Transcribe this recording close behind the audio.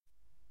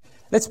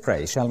Let's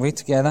pray, shall we,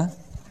 together?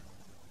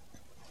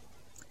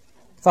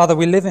 Father,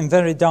 we live in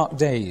very dark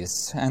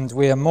days, and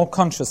we are more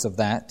conscious of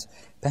that,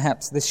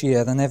 perhaps this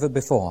year than ever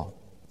before.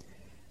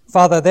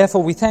 Father,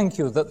 therefore we thank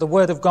you that the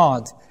Word of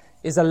God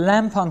is a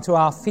lamp unto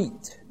our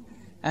feet.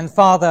 And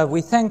Father,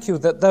 we thank you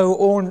that though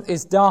all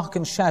is dark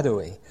and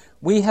shadowy,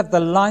 we have the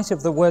light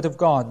of the Word of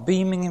God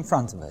beaming in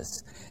front of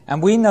us.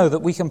 And we know that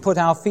we can put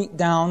our feet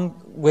down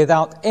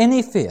without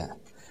any fear.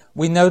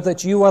 We know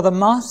that you are the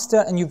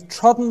Master and you've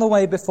trodden the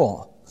way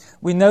before.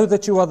 We know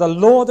that you are the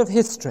Lord of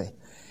history,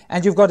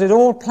 and you've got it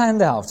all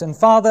planned out. And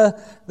Father,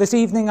 this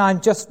evening I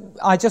just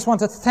want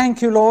to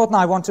thank you, Lord, and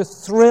I want to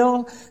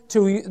thrill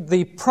to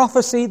the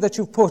prophecy that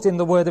you've put in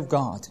the Word of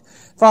God.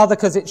 Father,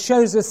 because it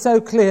shows us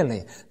so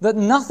clearly that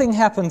nothing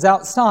happens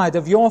outside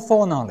of your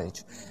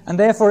foreknowledge. And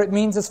therefore it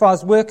means, as far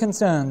as we're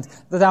concerned,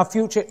 that our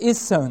future is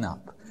sewn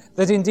up.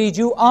 That indeed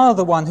you are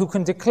the one who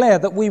can declare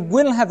that we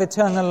will have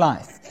eternal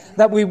life,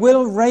 that we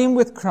will reign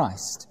with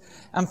Christ.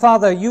 And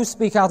Father, you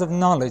speak out of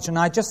knowledge, and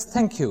I just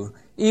thank you,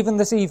 even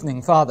this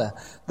evening, Father,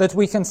 that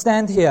we can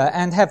stand here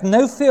and have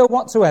no fear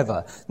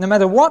whatsoever, no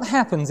matter what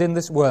happens in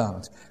this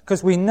world,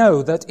 because we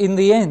know that in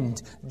the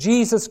end,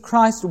 Jesus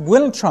Christ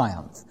will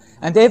triumph,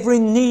 and every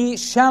knee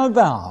shall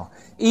bow,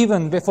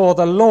 even before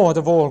the Lord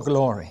of all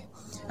glory.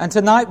 And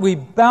tonight we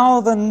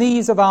bow the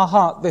knees of our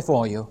heart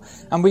before you,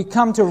 and we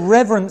come to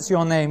reverence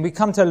your name, we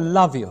come to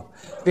love you,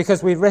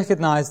 because we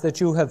recognize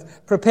that you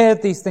have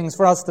prepared these things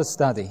for us to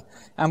study.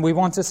 And we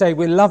want to say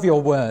we love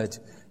your word,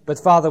 but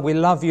Father, we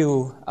love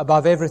you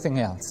above everything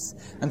else.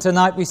 And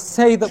tonight we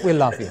say that we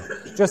love you.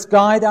 Just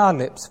guide our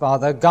lips,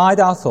 Father, guide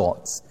our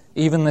thoughts,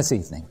 even this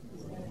evening.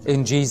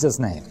 In Jesus'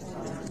 name.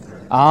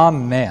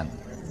 Amen.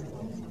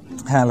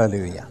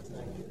 Hallelujah.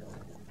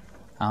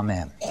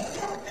 Amen.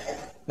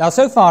 Now,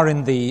 so far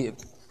in the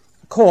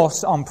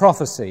course on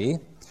prophecy,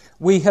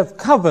 we have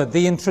covered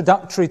the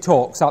introductory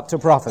talks up to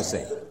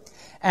prophecy.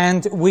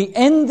 And we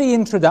end the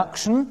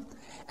introduction,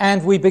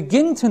 and we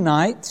begin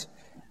tonight,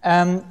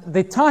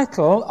 the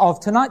title of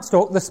tonight's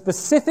talk, The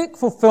Specific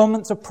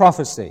Fulfilments of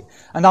Prophecy.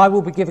 And I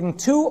will be giving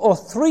 2 or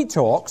 3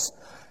 talks,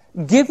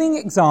 giving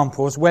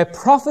examples where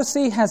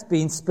prophecy has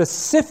been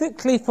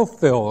specifically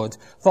fulfilled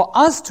for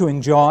us to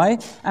enjoy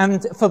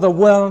and for the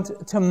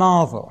world to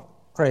marvel.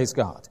 Praise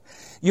God.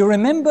 You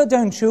remember,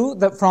 don't you,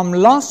 that from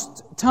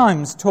last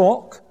time's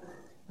talk,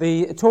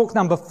 the talk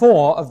number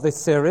 4 of this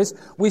series,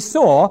 we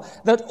saw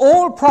that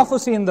all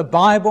prophecy in the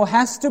Bible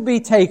has to be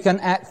taken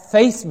at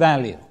face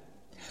value.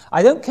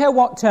 I don't care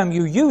what term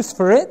you use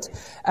for it.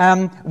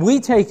 We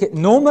take it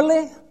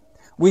normally.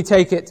 We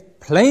take it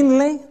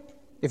plainly,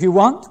 if you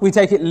want. We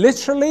take it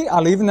literally.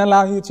 I'll even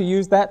allow you to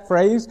use that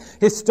phrase.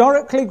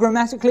 Historically,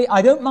 grammatically,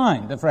 I don't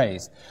mind the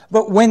phrase.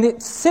 But when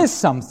it says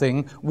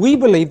something, we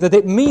believe that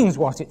it means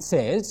what it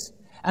says,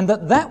 and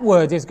that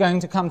word is going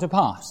to come to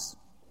pass.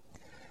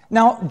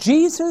 Now,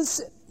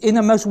 Jesus, in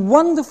a most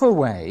wonderful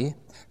way,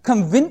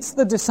 convinced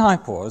the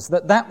disciples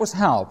that was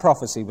how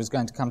prophecy was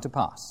going to come to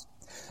pass.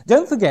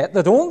 Don't forget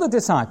that all the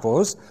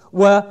disciples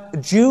were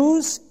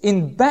Jews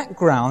in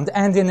background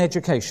and in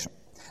education.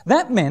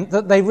 That meant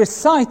that they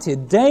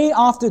recited day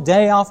after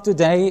day after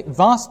day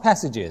vast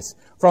passages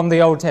from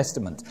the Old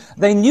Testament.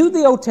 They knew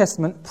the Old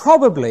Testament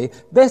probably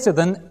better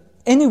than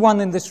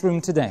anyone in this room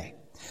today.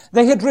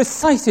 They had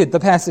recited the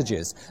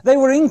passages. They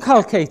were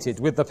inculcated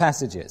with the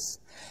passages.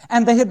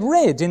 And they had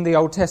read in the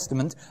Old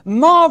Testament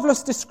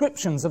marvelous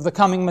descriptions of the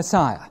coming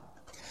Messiah.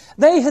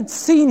 They had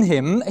seen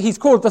him, he's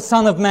called the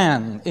Son of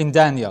Man in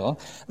Daniel.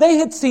 They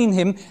had seen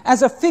him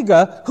as a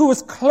figure who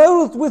was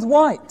clothed with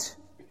white,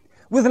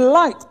 with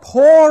light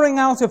pouring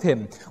out of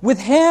him, with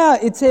hair,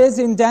 it says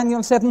in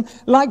Daniel 7,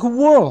 like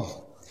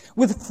wool,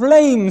 with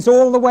flames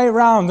all the way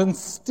around, and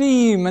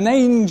steam and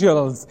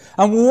angels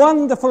and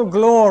wonderful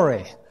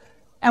glory.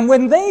 And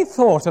when they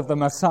thought of the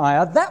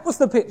Messiah, that was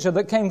the picture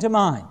that came to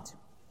mind.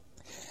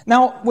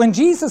 Now, when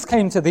Jesus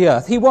came to the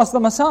earth, he was the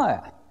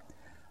Messiah.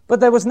 But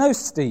there was no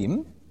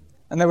steam,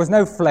 and there was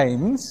no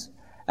flames,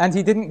 and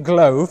he didn't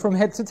glow from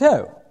head to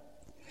toe.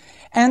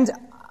 And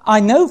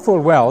I know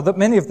full well that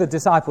many of the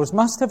disciples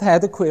must have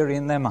had a query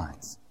in their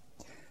minds.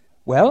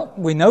 Well,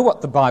 we know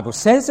what the Bible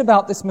says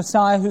about this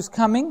Messiah who's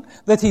coming,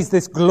 that he's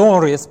this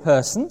glorious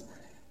person,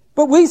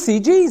 but we see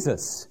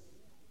Jesus.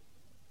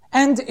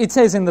 And it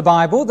says in the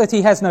Bible that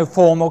he has no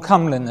form or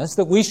comeliness,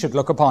 that we should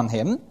look upon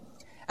him.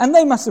 And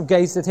they must have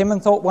gazed at him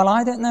and thought, well,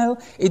 I don't know,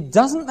 it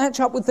doesn't match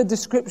up with the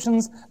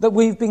descriptions that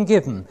we've been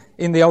given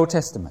in the Old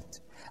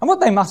Testament. And what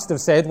they must have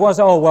said was,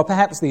 oh, well,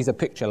 perhaps these are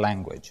picture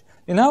language.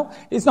 You know,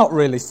 it's not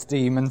really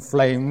steam and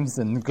flames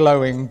and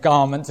glowing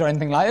garments or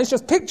anything like that. It's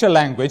just picture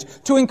language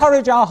to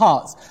encourage our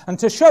hearts and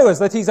to show us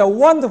that he's a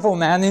wonderful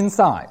man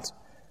inside.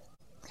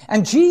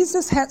 And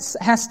Jesus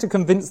has to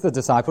convince the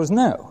disciples,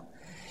 no.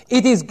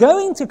 It is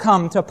going to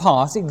come to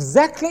pass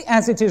exactly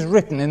as it is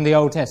written in the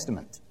Old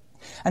Testament.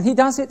 And he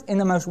does it in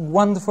the most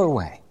wonderful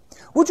way.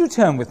 Would you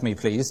turn with me,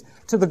 please,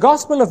 to the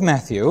Gospel of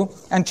Matthew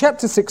and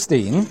chapter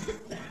 16.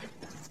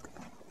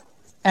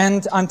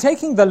 And I'm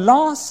taking the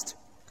last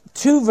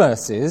 2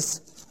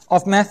 verses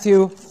of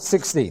Matthew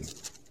 16.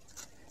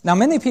 Now,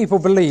 many people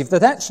believe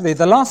that actually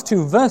the last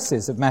two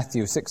verses of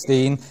Matthew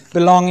 16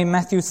 belong in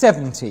Matthew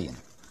 17,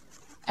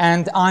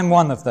 and I'm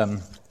one of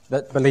them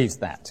that believes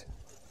that.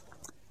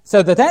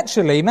 So that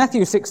actually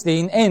Matthew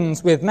 16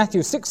 ends with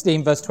Matthew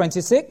 16, verse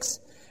 26,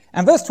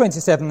 and verse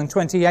 27 and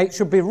 28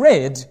 should be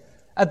read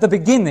at the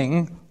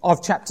beginning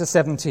of chapter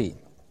 17.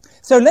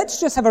 So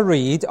let's just have a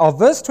read of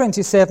verse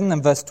 27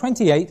 and verse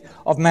 28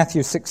 of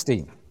Matthew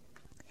 16.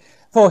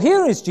 For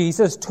here is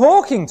Jesus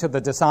talking to the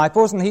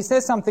disciples, and he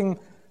says something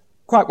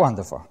quite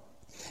wonderful.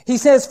 He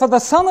says, "For the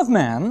Son of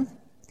Man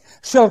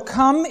shall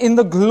come in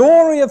the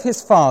glory of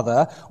his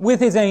Father with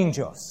his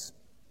angels."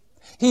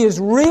 He is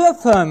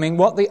reaffirming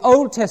what the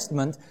Old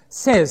Testament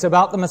says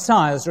about the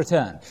Messiah's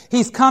return.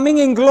 He's coming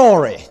in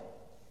glory.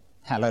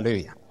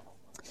 Hallelujah.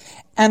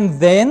 "And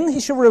then he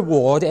shall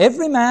reward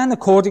every man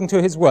according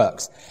to his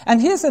works."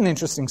 And here's an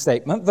interesting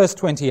statement, verse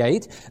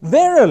 28.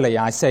 "Verily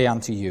I say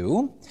unto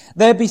you,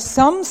 there be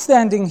some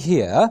standing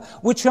here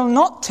which shall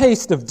not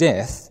taste of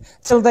death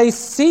till they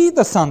see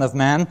the Son of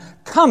Man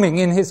coming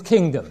in his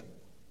kingdom."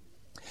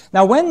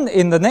 Now, when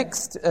in the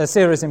next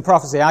series in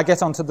prophecy I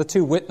get onto the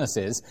two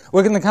witnesses,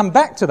 we're going to come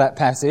back to that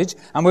passage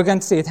and we're going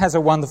to see it has a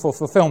wonderful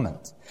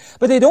fulfillment.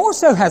 But it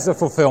also has a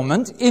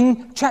fulfillment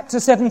in chapter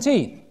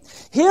 17.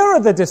 Here are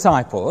the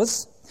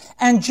disciples,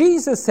 and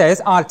Jesus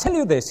says, "I'll tell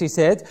you this," he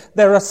said,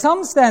 "there are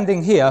some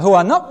standing here who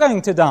are not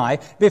going to die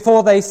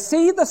before they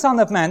see the Son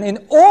of Man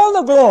in all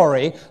the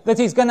glory that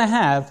he's going to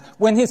have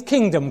when his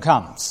kingdom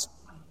comes."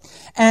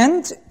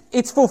 And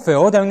it's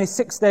fulfilled only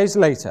 6 days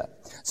later.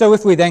 So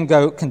if we then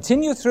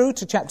continue through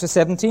to chapter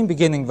 17,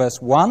 beginning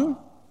verse 1,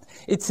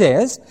 it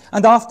says,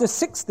 "And after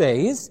 6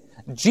 days,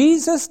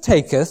 Jesus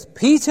taketh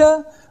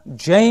Peter,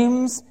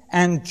 James,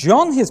 and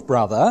John his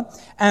brother,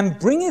 and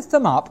bringeth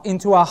them up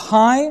into a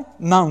high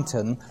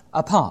mountain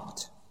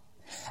apart."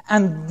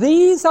 And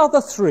these are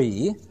the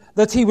three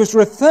that he was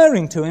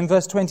referring to in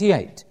verse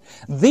 28.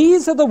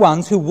 These are the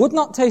ones who would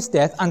not taste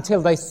death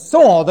until they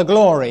saw the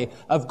glory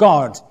of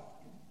God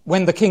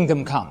when the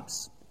kingdom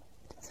comes.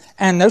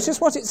 And notice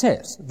what it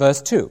says,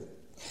 verse 2.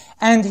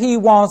 "And he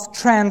was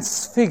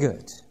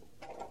transfigured."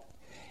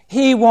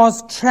 He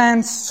was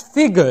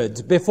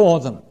transfigured before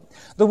them.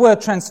 The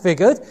word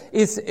transfigured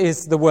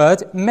is the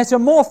word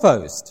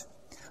metamorphosed.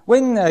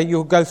 When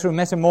you go through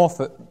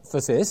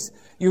metamorphosis,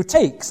 you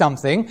take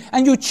something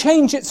and you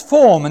change its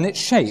form and its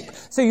shape.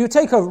 So you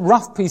take a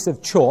rough piece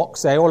of chalk,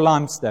 say, or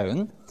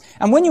limestone,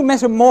 and when you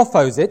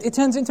metamorphose it, it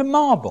turns into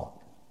marble.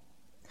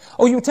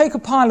 Or you take a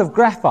pile of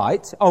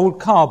graphite, old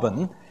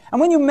carbon,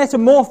 and when you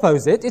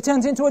metamorphose it, it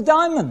turns into a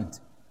diamond.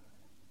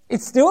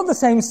 It's still the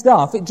same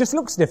stuff, it just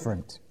looks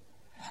different.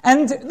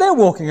 And they're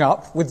walking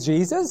up with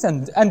Jesus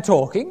and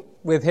talking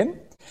with him,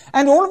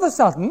 and all of a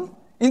sudden,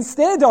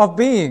 instead of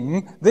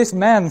being this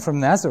man from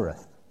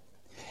Nazareth,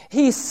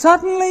 he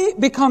suddenly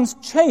becomes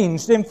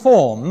changed in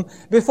form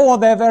before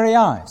their very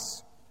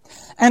eyes.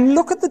 And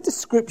look at the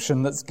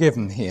description that's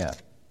given here.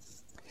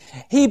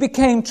 "He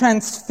became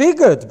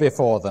transfigured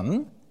before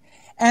them,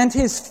 and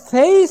his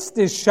face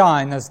did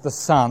shine as the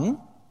sun,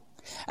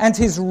 and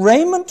his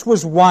raiment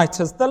was white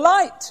as the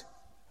light."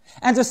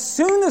 And as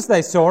soon as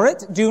they saw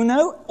it, do you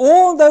know,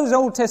 all those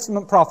Old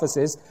Testament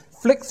prophecies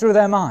flicked through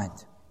their mind.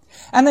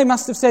 And they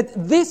must have said,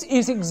 this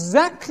is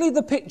exactly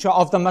the picture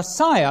of the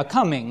Messiah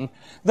coming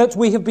that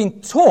we have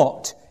been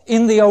taught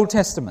in the Old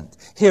Testament.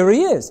 Here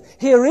he is.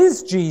 Here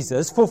is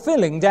Jesus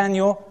fulfilling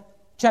Daniel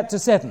chapter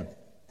 7.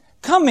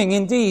 Coming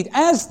indeed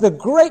as the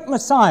great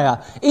Messiah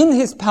in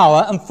his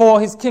power and for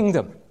his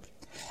kingdom.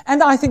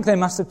 And I think they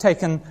must have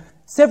taken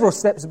several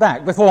steps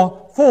back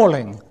before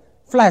falling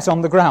flat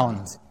on the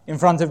ground in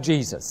front of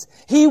Jesus.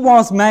 He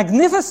was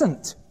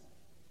magnificent.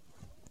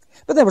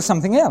 But there was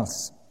something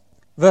else.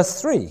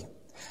 Verse 3.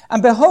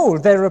 "And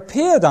behold, there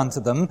appeared unto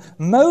them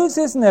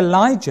Moses and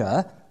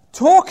Elijah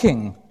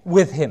talking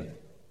with him."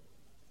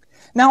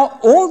 Now,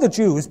 all the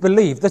Jews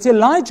believed that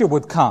Elijah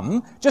would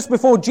come just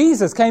before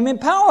Jesus came in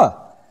power.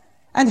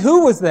 And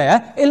who was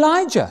there?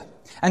 Elijah.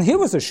 And here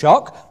was a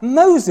shock.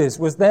 Moses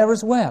was there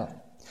as well.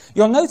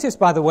 You'll notice,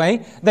 by the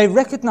way, they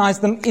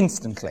recognized them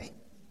instantly.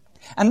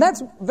 And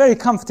that's a very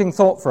comforting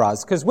thought for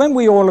us, because when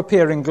we all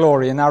appear in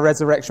glory in our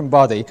resurrection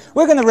body,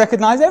 we're going to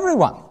recognize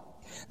everyone.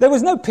 There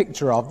was no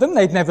picture of them.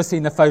 They'd never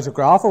seen a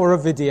photograph or a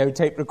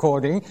videotape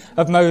recording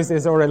of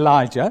Moses or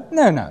Elijah.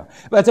 No.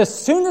 But as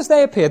soon as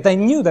they appeared, they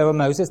knew they were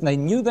Moses and they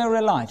knew they were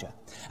Elijah.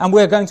 And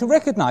we're going to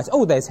recognize,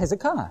 oh, there's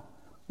Hezekiah.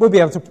 We'll be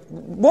able to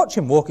watch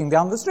him walking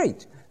down the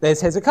street.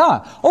 There's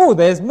Hezekiah. Oh,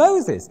 there's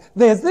Moses.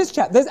 There's this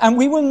chap. And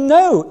we will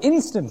know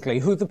instantly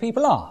who the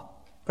people are.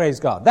 Praise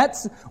God.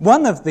 That's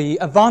one of the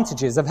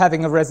advantages of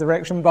having a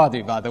resurrection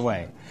body, by the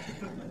way.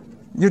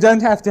 You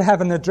don't have to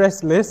have an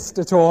address list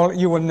at all.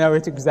 You will know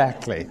it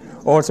exactly,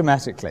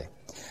 automatically.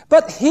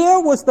 But here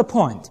was the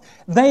point.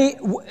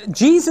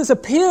 Jesus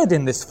appeared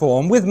in this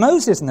form with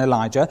Moses and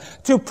Elijah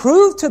to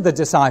prove to the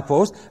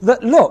disciples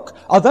that, look,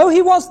 although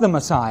he was the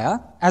Messiah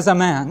as a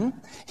man,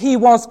 he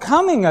was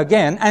coming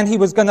again and he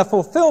was going to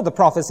fulfill the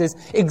prophecies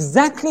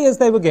exactly as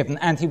they were given,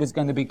 and he was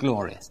going to be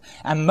glorious.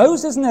 And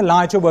Moses and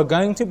Elijah were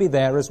going to be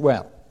there as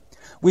well.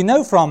 We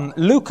know from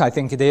Luke, I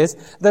think it is,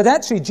 that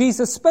actually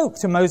Jesus spoke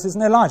to Moses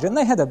and Elijah, and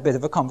they had a bit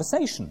of a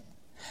conversation.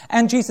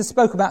 And Jesus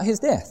spoke about his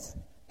death.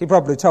 He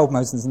probably told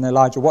Moses and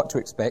Elijah what to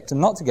expect and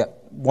not to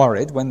get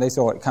worried when they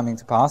saw it coming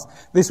to pass.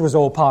 This was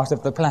all part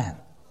of the plan,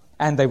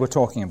 and they were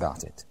talking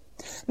about it.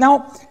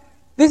 Now,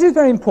 this is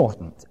very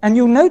important, and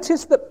you'll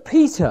notice that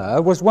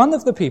Peter was one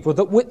of the people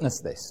that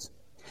witnessed this.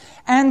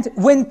 And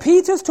when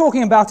Peter's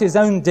talking about his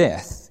own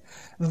death,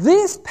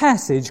 this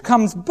passage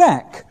comes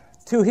back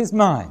to his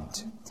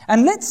mind.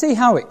 And let's see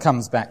how it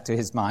comes back to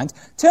his mind.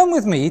 Turn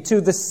with me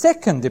to the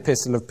second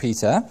epistle of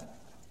Peter.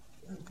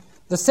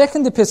 The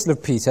second epistle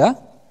of Peter.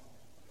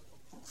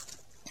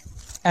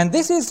 And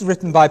this is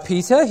written by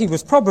Peter. He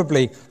was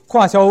probably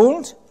quite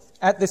old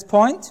at this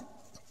point.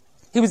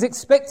 He was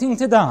expecting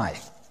to die.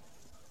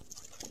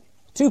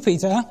 2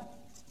 Peter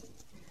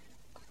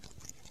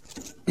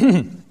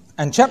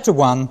and chapter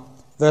 1,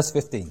 verse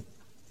 15.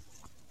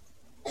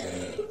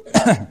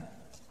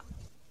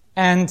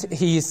 And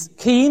he's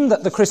keen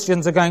that the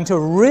Christians are going to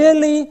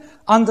really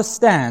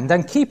understand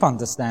and keep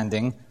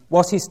understanding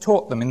what he's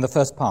taught them in the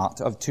first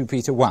part of 2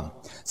 Peter 1.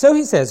 So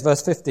he says,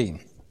 verse 15,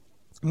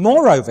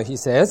 "Moreover," he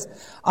says,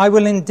 "I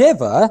will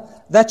endeavour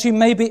that you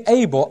may be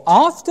able,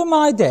 after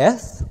my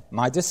death,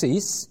 my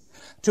decease,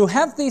 to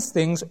have these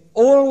things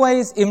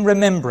always in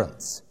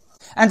remembrance."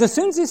 And as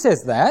soon as he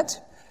says that,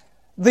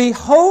 the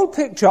whole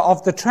picture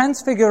of the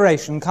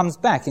transfiguration comes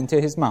back into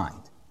his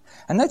mind.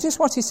 And notice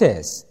what he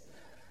says.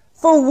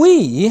 "For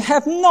we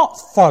have not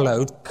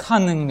followed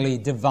cunningly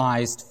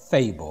devised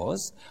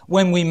fables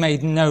when we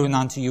made known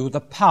unto you the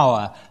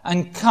power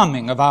and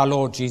coming of our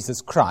Lord Jesus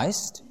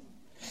Christ."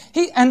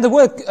 And the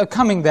word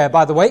coming there,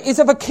 by the way, is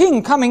of a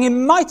king coming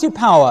in mighty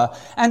power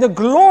and a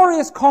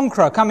glorious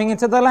conqueror coming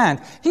into the land.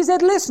 He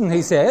said, listen,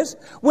 he says,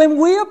 when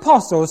we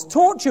apostles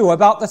taught you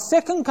about the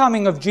second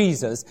coming of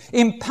Jesus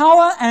in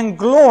power and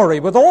glory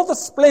with all the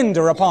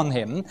splendor upon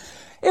him,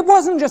 it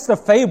wasn't just a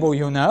fable,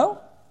 you know.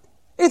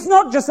 It's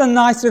not just a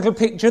nice little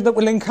picture that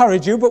will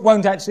encourage you but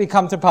won't actually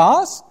come to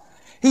pass.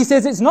 He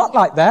says it's not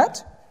like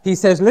that. He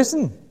says,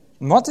 listen,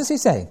 and what does he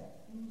say?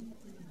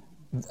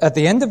 At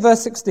the end of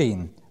verse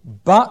 16,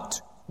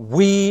 "But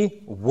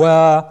we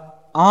were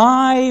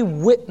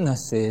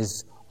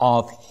eyewitnesses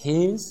of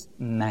his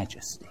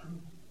majesty."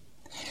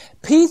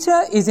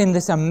 Peter is in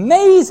this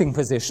amazing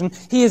position.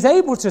 He is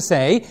able to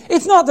say,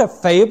 it's not a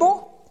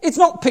fable, it's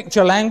not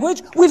picture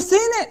language, we've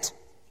seen it.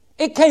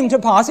 It came to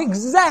pass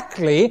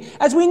exactly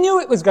as we knew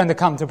it was going to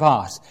come to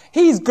pass.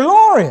 He's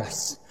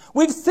glorious.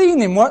 We've seen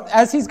him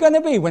as he's going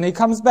to be when he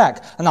comes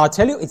back. And I'll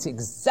tell you, it's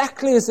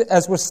exactly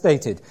as was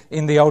stated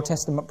in the Old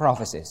Testament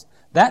prophecies.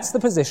 That's the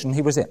position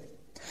he was in.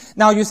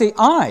 Now, you see,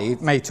 I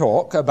may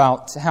talk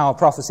about how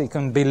prophecy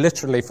can be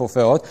literally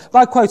fulfilled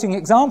by quoting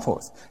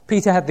examples.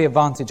 Peter had the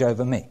advantage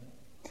over me.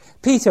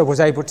 Peter was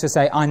able to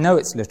say, I know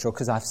it's literal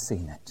because I've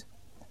seen it.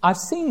 I've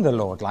seen the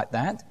Lord like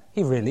that.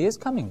 He really is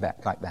coming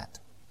back like that.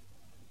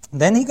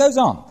 Then he goes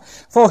on,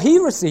 "For he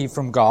received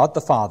from God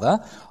the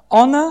Father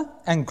honor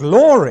and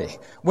glory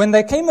when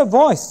there came a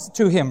voice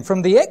to him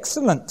from the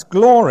excellent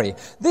glory.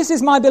 This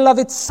is my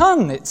beloved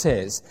Son," it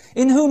says,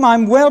 "in whom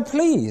I'm well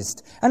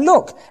pleased. And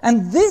look,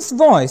 and this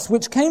voice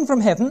which came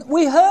from heaven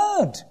we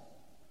heard."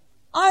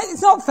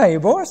 It's not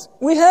fables.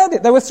 We heard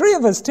it. There were 3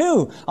 of us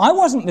too. I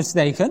wasn't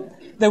mistaken.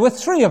 There were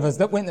 3 of us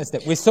that witnessed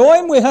it. We saw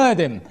him, we heard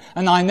him,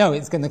 and I know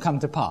it's going to come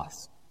to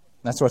pass.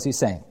 That's what he's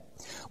saying.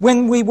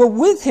 "When we were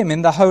with him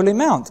in the holy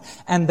mount."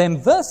 And then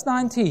verse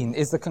 19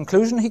 is the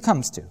conclusion he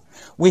comes to.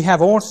 "We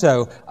have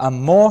also a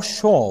more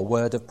sure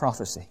word of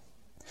prophecy."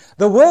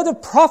 The word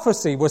of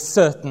prophecy was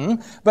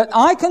certain, but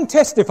I can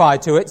testify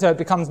to it so it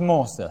becomes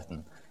more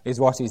certain, is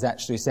what he's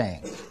actually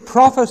saying.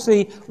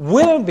 Prophecy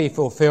will be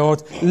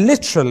fulfilled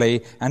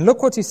literally. And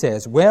look what he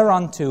says,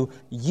 "Whereunto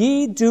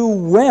ye do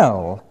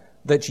well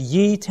that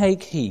ye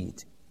take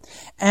heed,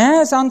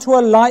 as unto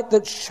a light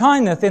that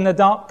shineth in a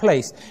dark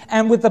place."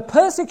 And with the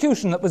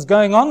persecution that was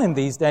going on in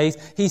these days,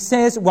 he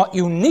says what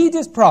you need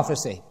is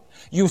prophecy.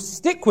 You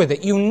stick with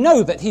it. You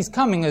know that he's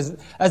coming as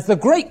the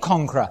great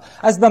conqueror,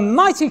 as the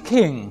mighty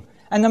king.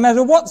 And no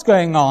matter what's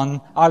going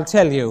on, I'll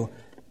tell you,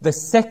 the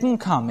second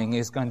coming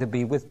is going to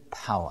be with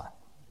power.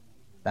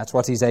 That's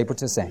what he's able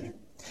to say.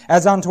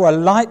 "As unto a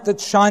light that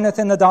shineth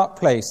in a dark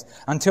place,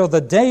 until the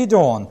day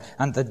dawn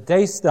and the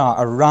day star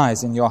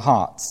arise in your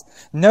hearts.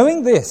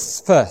 Knowing this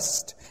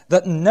first,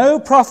 that no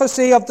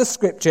prophecy of the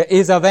Scripture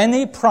is of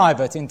any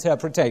private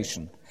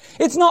interpretation."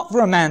 It's not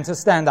for a man to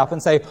stand up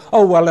and say,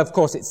 oh, well, of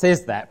course it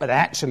says that, but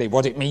actually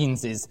what it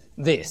means is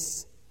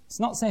this. It's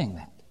not saying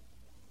that.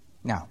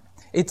 No,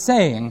 it's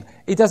saying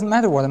it doesn't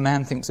matter what a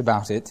man thinks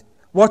about it.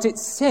 What it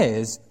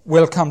says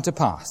will come to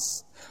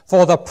pass.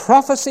 "For the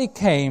prophecy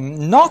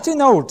came not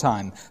in old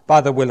time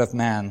by the will of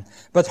man,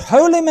 but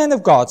holy men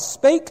of God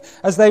spake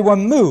as they were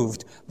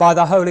moved by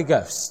the Holy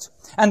Ghost."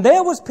 And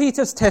there was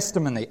Peter's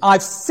testimony.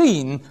 I've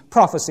seen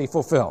prophecy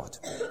fulfilled.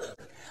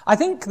 I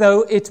think,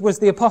 though, it was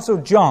the Apostle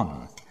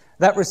John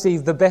that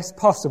received the best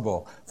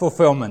possible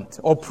fulfillment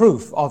or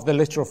proof of the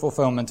literal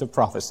fulfillment of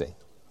prophecy.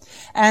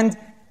 And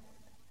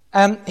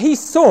he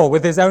saw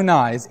with his own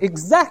eyes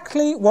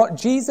exactly what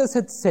Jesus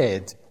had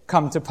said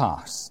come to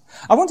pass.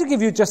 I want to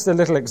give you just a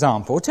little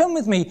example. Turn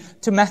with me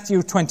to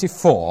Matthew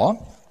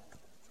 24.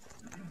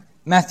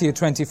 Matthew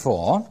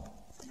 24,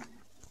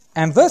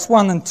 and verse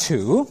 1 and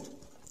 2.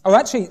 Oh,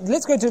 actually,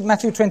 let's go to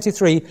Matthew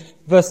 23,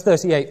 verse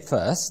 38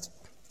 first.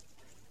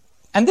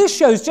 And this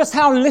shows just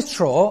how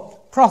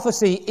literal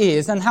prophecy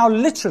is and how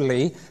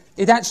literally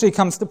it actually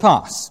comes to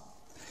pass.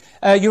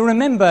 You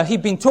remember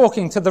he'd been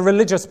talking to the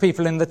religious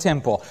people in the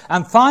temple,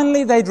 and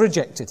finally they'd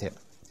rejected him.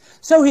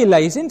 So he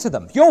lays into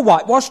them. You're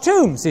whitewashed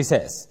tombs, he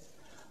says.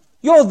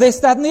 You're this,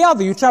 that, and the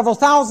other. You travel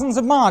thousands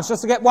of miles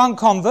just to get one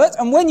convert,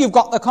 and when you've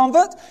got the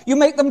convert, you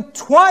make them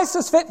twice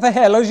as fit for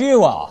hell as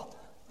you are.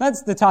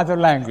 That's the type of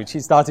language he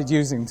started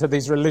using to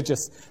these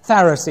religious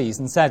Pharisees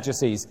and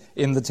Sadducees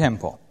in the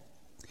temple.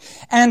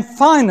 And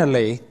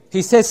finally,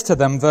 he says to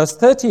them, verse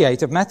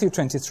 38 of Matthew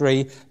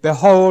 23,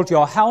 "Behold,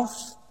 your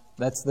house,"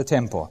 that's the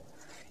temple,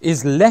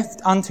 "is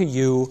left unto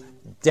you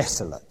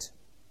desolate."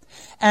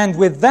 And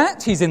with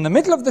that, he's in the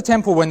middle of the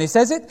temple when he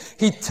says it.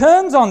 He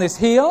turns on his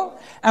heel,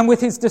 and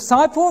with his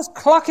disciples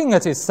clucking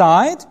at his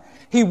side,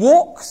 he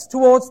walks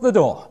towards the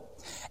door.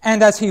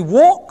 And as he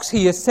walks,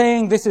 he is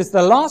saying, "This is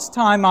the last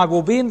time I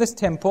will be in this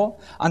temple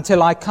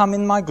until I come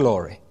in my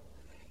glory.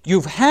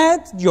 You've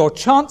had your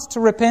chance to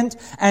repent,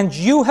 and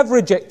you have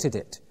rejected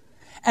it."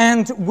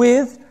 And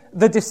with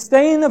the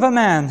disdain of a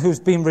man who's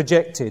been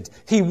rejected,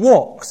 he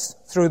walks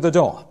through the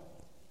door.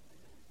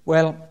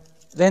 Well,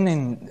 then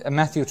in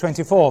Matthew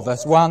 24,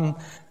 verse 1,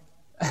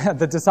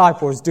 the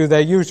disciples do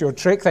their usual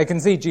trick. They can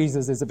see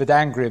Jesus is a bit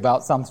angry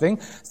about something,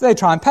 so they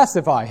try and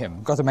pacify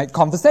him. Got to make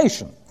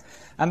conversation.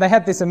 And they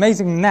have this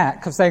amazing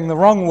knack of saying the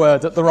wrong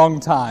word at the wrong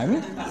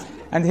time,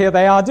 and here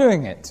they are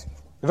doing it.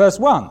 Verse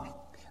 1,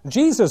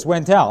 "Jesus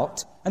went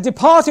out and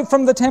departed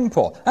from the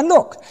temple. And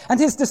look, and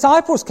his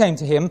disciples came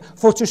to him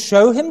for to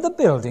show him the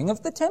building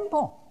of the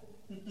temple."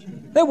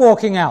 They're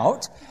walking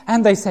out,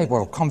 and they say,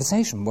 well,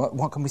 conversation,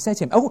 what can we say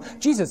to him? "Oh,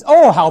 Jesus,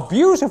 oh, how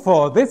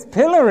beautiful this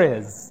pillar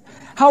is.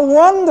 How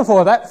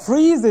wonderful that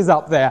frieze is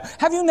up there.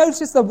 Have you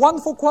noticed the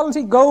wonderful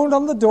quality gold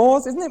on the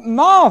doors? Isn't it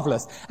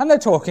marvelous?" And they're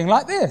talking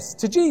like this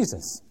to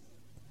Jesus.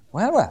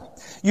 Well,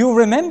 you'll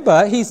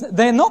remember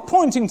they're not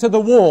pointing to the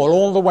wall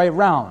all the way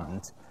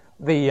round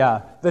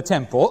the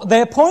temple.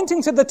 They're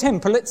pointing to the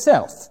temple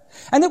itself.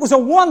 And it was a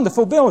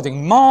wonderful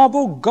building,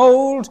 marble,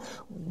 gold,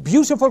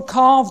 beautiful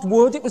carved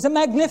wood. It was a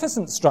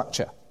magnificent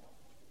structure.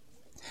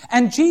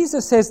 And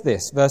Jesus says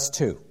this, verse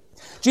 2.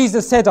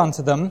 Jesus said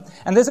unto them,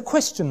 and there's a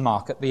question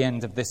mark at the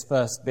end of this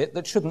first bit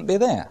that shouldn't be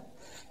there.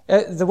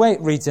 The way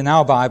it reads in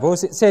our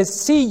Bibles, it says,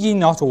 "See ye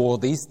not all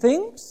these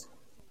things?"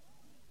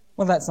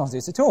 Well, that's not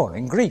it at all.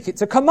 In Greek,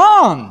 it's a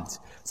command.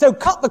 So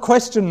cut the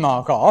question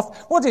mark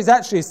off. What it's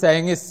actually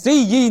saying is,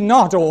 "See ye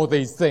not all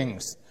these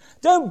things?"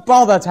 Don't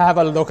bother to have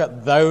a look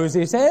at those,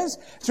 he says.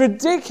 It's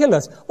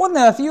ridiculous. What on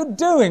earth are you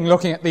doing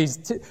looking at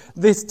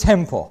this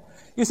temple?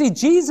 You see,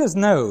 Jesus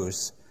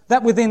knows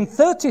that within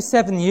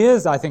 37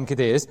 years, I think it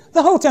is,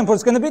 the whole temple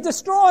is going to be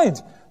destroyed.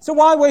 So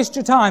why waste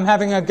your time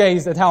having a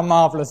gaze at how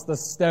marvelous the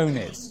stone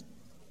is?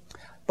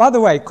 By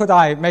the way, could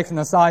I make an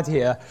aside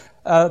here?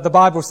 The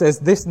Bible says,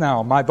 "This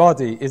now, my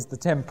body, is the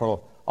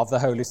temple of the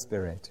Holy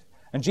Spirit."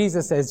 And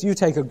Jesus says, you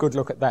take a good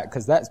look at that,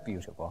 because that's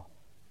beautiful.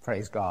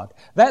 Praise God.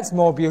 That's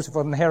more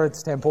beautiful than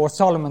Herod's temple or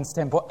Solomon's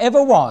temple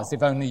ever was,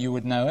 if only you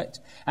would know it.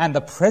 And the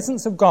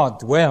presence of God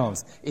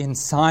dwells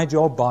inside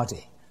your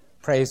body.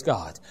 Praise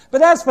God.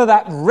 But as for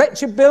that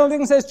wretched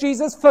building, says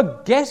Jesus,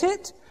 forget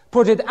it.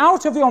 Put it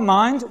out of your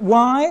mind.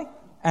 Why?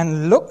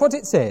 And look what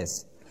it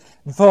says.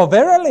 "For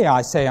verily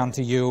I say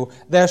unto you,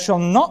 there shall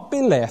not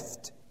be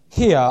left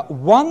here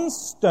one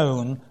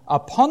stone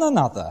upon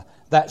another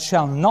that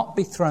shall not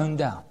be thrown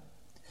down."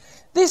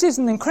 This is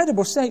an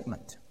incredible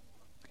statement.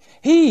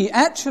 He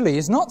actually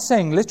is not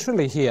saying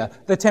literally here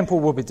the temple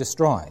will be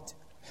destroyed.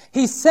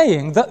 He's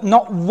saying that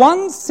not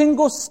one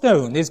single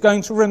stone is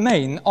going to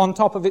remain on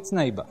top of its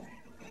neighbor.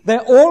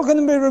 They're all going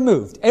to be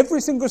removed.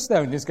 Every single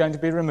stone is going to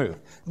be removed.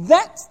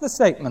 That's the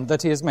statement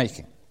that he is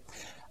making.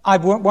 I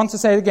want to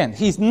say it again.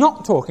 He's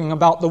not talking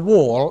about the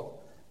wall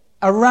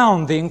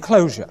around the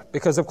enclosure,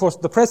 because, of course,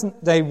 the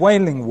present-day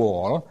Wailing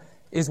Wall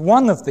is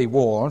one of the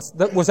walls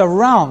that was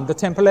around the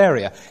temple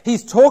area.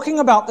 He's talking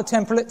about the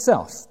temple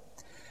itself.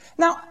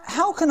 Now,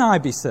 how can I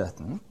be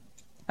certain,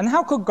 and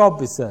how could God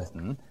be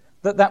certain,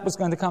 that that was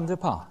going to come to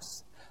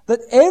pass? That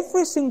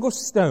every single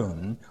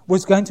stone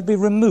was going to be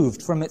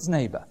removed from its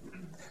neighbor.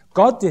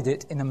 God did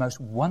it in a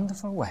most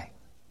wonderful way.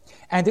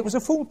 And it was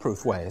a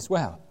foolproof way as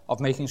well of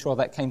making sure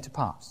that came to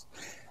pass.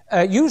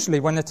 Usually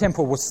when the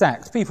temple was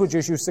sacked, people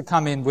just used to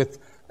come in with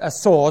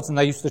swords, and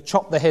they used to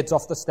chop the heads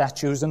off the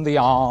statues and the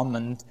arm,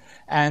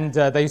 and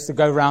they used to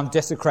go around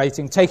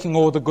desecrating, taking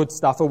all the good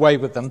stuff away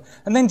with them,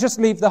 and then just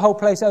leave the whole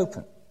place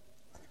open.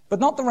 But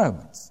not the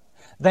Romans.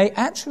 They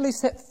actually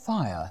set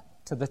fire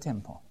to the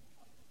temple.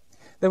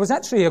 There was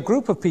actually a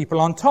group of people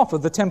on top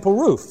of the temple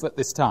roof at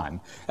this time.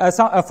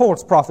 A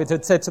false prophet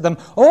had said to them,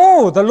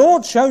 "Oh, the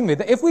Lord showed me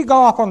that if we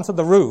go up onto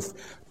the roof,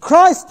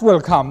 Christ will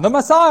come, the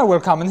Messiah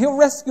will come, and he'll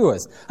rescue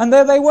us." And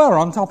there they were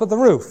on top of the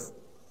roof.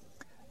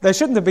 They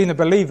shouldn't have been a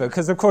believer,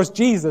 because of course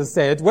Jesus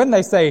said, when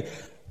they say,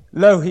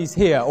 "Lo, he's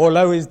here," or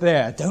 "Lo, he's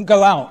there," don't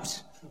go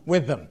out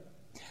with them.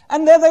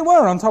 And there they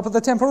were on top of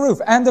the temple roof.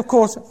 And of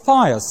course,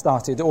 fires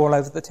started all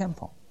over the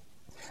temple.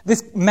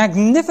 This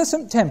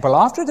magnificent temple,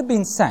 after it had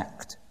been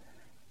sacked,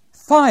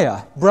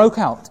 fire broke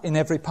out in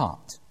every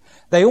part.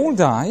 They all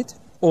died,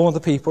 all the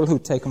people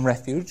who'd taken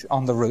refuge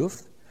on the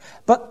roof.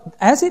 But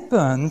as it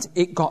burned,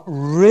 it got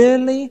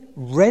really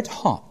red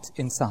hot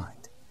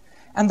inside.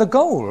 And the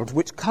gold,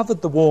 which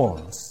covered the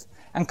walls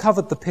and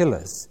covered the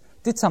pillars,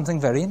 did something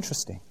very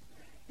interesting.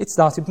 It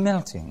started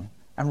melting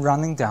and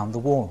running down the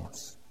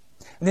walls.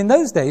 And in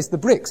those days, the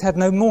bricks had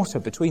no mortar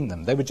between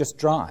them. They were just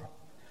dry.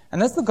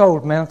 And as the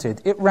gold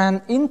melted, it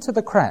ran into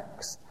the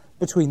cracks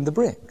between the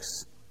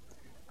bricks.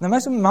 The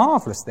most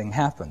marvelous thing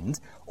happened.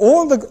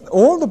 All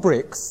the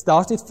bricks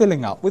started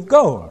filling up with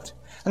gold.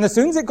 And as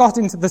soon as it got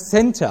into the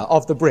center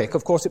of the brick,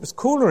 of course it was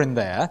cooler in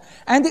there,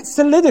 and it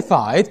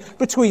solidified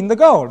between the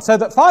gold. So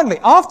that finally,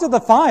 after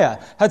the fire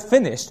had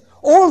finished,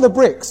 all the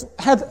bricks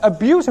had a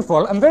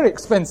beautiful and very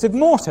expensive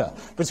mortar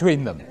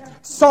between them.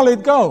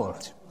 Solid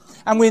gold.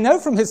 And we know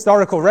from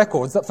historical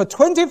records that for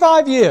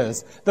 25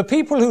 years, the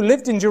people who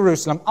lived in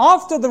Jerusalem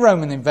after the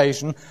Roman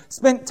invasion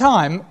spent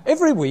time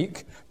every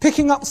week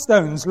picking up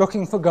stones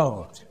looking for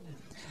gold.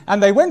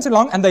 And they went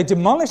along and they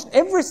demolished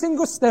every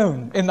single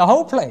stone in the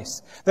whole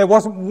place. There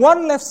wasn't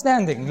one left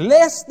standing,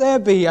 lest there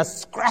be a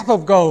scrap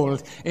of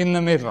gold in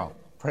the middle.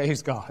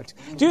 Praise God.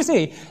 Do you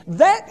see?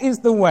 That is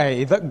the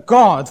way that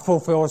God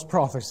fulfills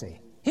prophecy.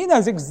 He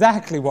knows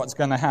exactly what's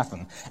going to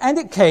happen. And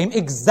it came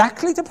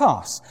exactly to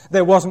pass.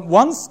 There wasn't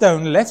one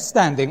stone left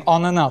standing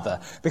on another,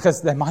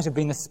 because there might have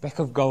been a speck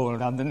of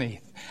gold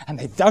underneath. And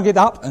they dug it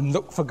up and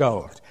looked for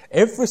gold.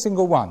 Every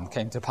single one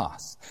came to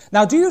pass.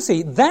 Now, do you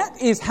see?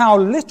 That is how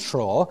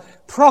literal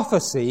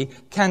prophecy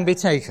can be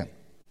taken.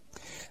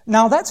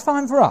 Now, that's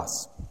fine for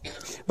us.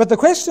 But the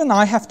question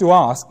I have to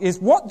ask is,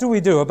 what do we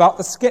do about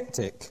the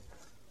skeptic?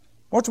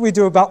 What do we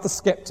do about the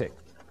skeptic?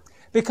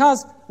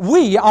 Because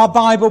we are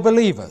Bible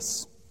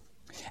believers.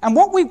 And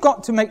what we've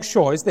got to make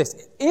sure is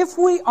this. If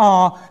we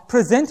are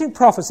presenting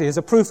prophecy as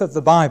a proof of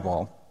the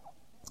Bible,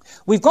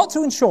 we've got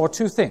to ensure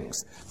two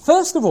things.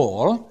 First of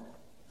all,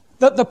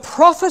 that the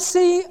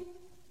prophecy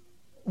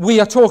we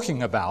are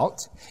talking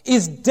about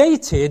is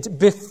dated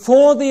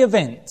before the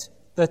event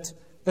that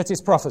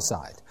is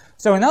prophesied.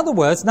 So in other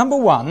words, number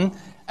one,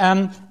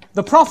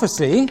 the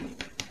prophecy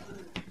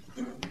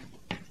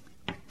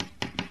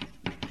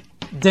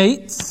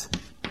dates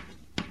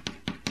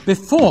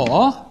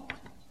before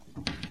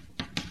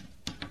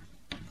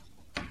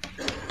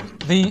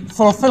the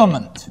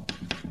fulfillment.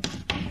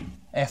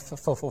 F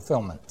for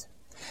fulfillment.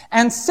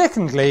 And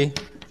secondly,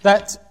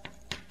 that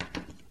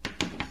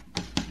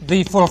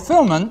the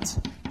fulfillment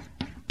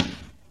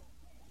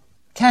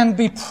can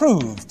be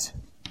proved.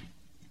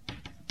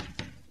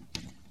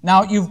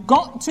 Now, you've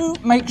got to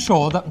make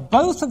sure that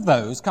both of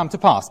those come to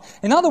pass.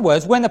 In other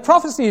words, when a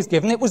prophecy is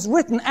given, it was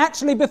written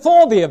actually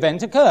before the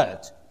event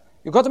occurred.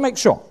 You've got to make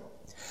sure.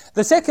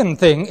 The second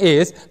thing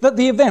is that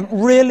the event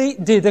really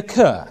did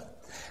occur.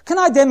 Can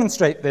I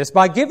demonstrate this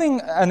by giving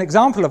an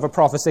example of a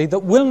prophecy that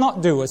will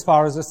not do as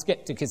far as a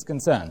skeptic is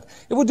concerned?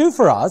 It will do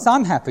for us,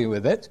 I'm happy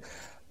with it,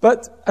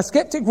 but a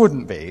skeptic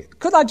wouldn't be.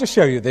 Could I just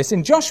show you this?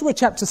 In Joshua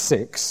chapter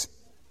 6,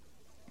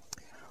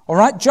 all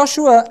right,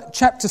 Joshua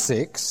chapter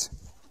 6,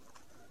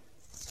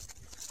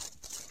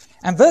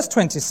 and verse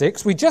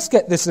 26, we just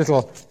get this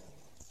little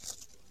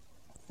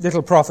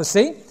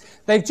prophecy.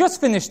 They've just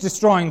finished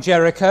destroying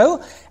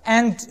Jericho,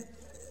 and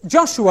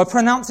Joshua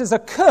pronounces a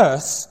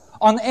curse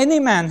on any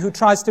man who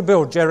tries to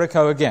build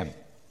Jericho again.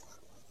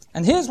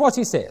 And here's what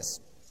he says.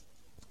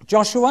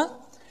 Joshua,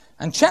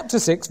 and chapter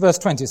 6, verse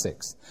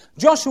 26.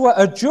 Joshua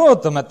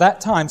adjured them at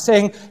that time,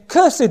 saying,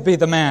 "Cursed be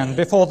the man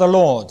before the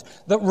Lord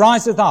that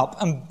riseth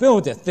up and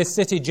buildeth this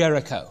city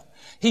Jericho.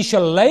 He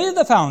shall lay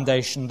the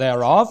foundation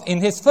thereof in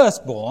his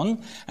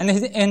firstborn, and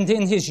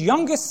in his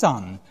youngest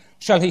son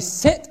shall he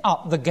set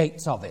up the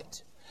gates of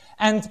it."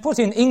 And put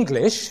in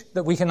English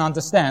that we can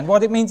understand,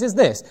 what it means is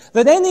this,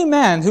 that any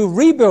man who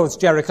rebuilds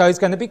Jericho is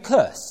going to be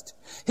cursed.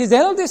 His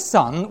eldest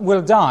son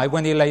will die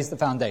when he lays the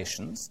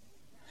foundations,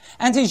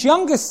 and his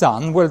youngest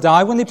son will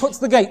die when he puts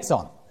the gates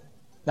on.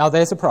 Now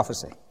there's a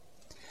prophecy.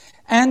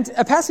 And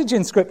a passage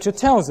in Scripture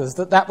tells us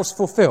that that was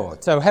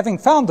fulfilled. So having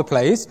found the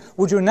place,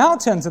 would you now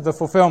turn to the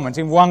fulfillment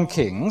in 1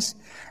 Kings,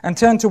 and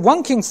turn to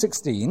 1 Kings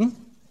 16,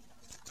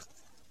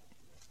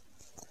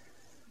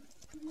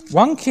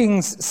 1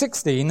 Kings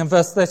 16 and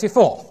verse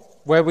 34,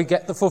 where we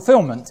get the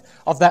fulfillment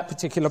of that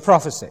particular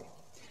prophecy.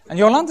 And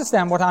you'll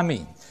understand what I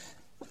mean.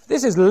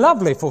 This is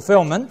lovely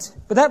fulfillment,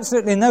 but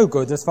absolutely no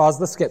good as far as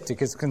the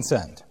skeptic is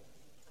concerned.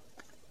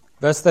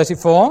 Verse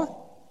 34,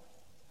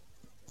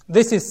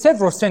 this is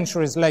several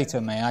centuries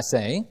later, may I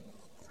say.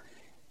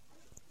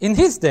 In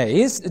his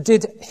days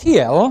did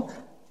Hiel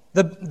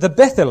the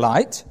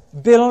Bethelite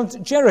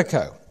build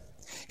Jericho.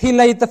 He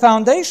laid the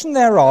foundation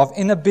thereof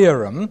in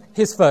Abiram,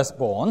 his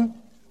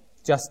firstborn,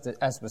 just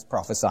as was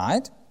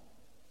prophesied,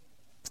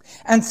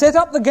 and set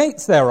up the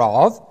gates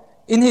thereof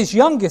in his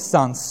youngest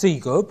son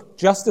Segub,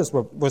 just as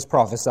was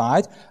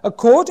prophesied,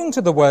 according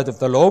to the word of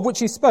the Lord, which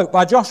he spoke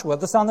by Joshua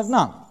the son of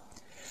Nun.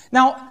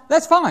 Now,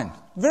 that's fine.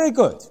 Very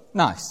good.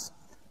 Nice.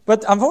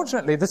 But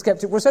unfortunately, the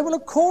skeptic will say, well,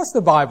 of course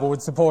the Bible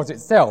would support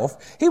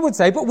itself. He would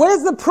say, but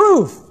where's the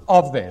proof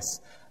of this?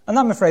 And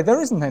I'm afraid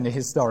there isn't any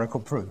historical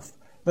proof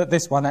that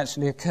this one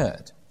actually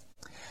occurred.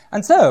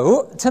 And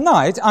so,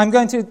 tonight, I'm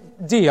going to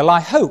deal, I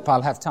hope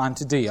I'll have time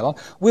to deal,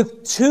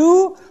 with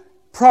two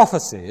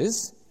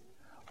prophecies,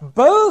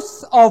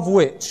 both of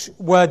which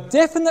were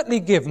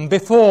definitely given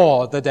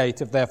before the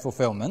date of their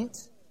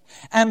fulfillment,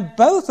 and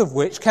both of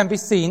which can be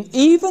seen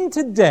even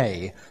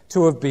today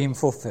to have been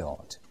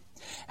fulfilled.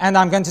 And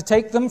I'm going to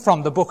take them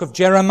from the book of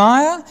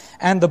Jeremiah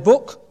and the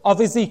book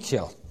of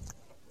Ezekiel.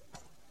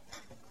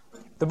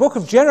 The book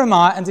of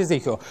Jeremiah and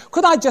Ezekiel.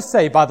 Could I just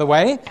say, by the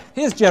way,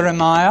 here's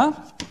Jeremiah,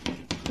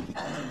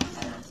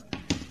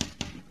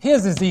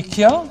 here's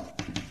Ezekiel,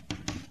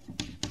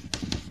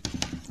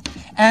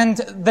 and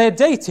they're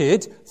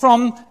dated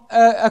from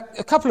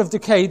a couple of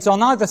decades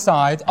on either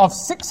side of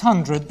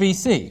 600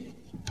 BC.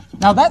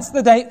 Now, that's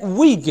the date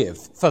we give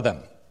for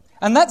them.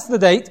 And that's the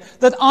date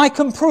that I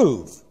can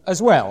prove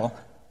as well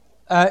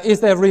is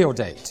their real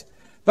date.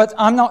 But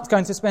I'm not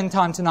going to spend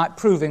time tonight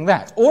proving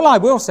that. All I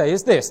will say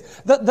is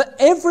this, that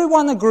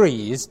everyone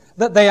agrees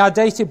that they are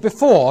dated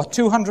before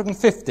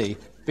 250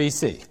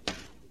 BC.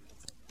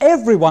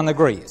 Everyone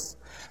agrees.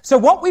 So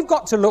what we've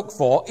got to look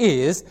for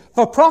is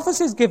for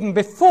prophecies given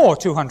before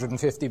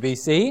 250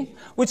 BC,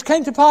 which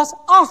came to pass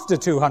after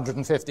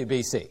 250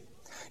 BC.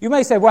 You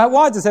may say, well,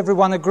 why does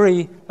everyone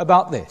agree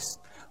about this?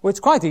 Well, it's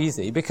quite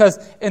easy, because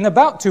in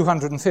about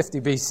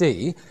 250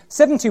 BC,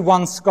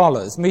 71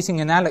 scholars meeting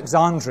in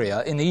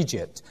Alexandria in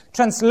Egypt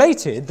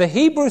translated the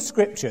Hebrew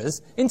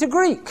scriptures into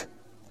Greek.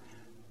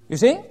 You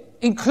see?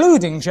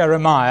 Including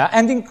Jeremiah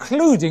and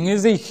including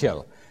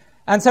Ezekiel.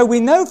 And so we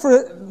know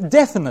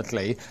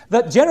definitely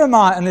that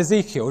Jeremiah and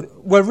Ezekiel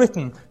were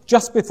written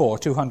just before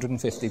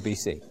 250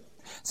 BC.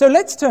 So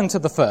let's turn to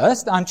the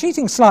first. I'm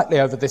cheating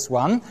slightly over this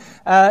one.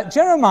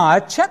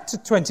 Jeremiah chapter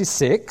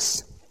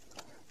 26.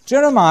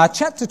 Jeremiah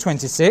chapter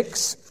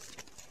 26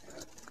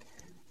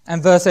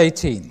 and verse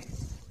 18.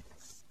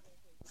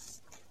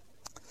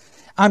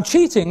 I'm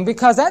cheating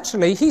because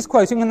actually he's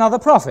quoting another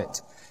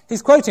prophet.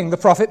 He's quoting the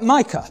prophet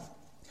Micah.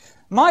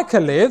 Micah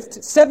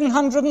lived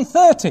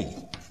 730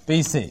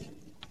 BC.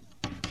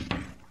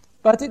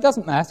 But it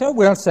doesn't matter.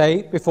 We'll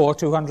say before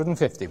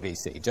 250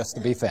 BC, just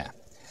to be fair.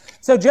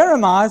 So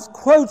Jeremiah's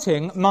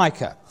quoting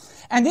Micah.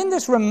 And in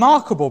this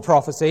remarkable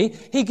prophecy,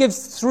 he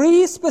gives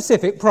three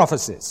specific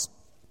prophecies,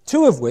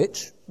 two of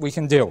which we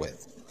can deal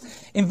with.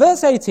 In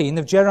verse 18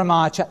 of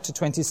Jeremiah chapter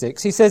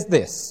 26, he says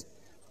this,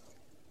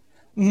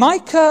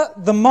 Micah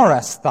the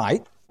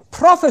Morasthite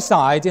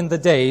prophesied in the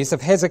days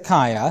of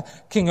Hezekiah,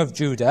 king of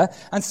Judah,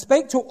 and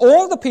spake to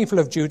all the people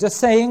of Judah,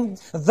 saying,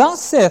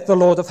 Thus saith the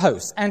Lord of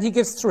hosts. And he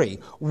gives three.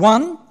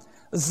 One,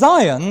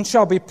 Zion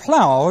shall be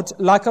ploughed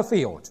like a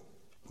field.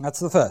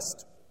 That's the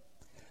first.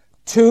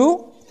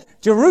 Two,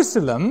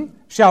 Jerusalem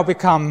shall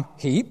become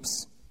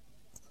heaps.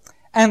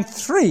 And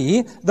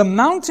three, the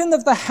mountain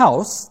of the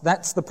house,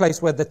 that's the place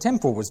where the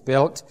temple was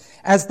built,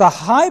 as the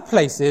high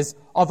places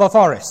of a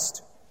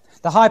forest.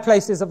 The high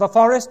places of a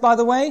forest, by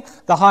the way,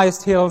 the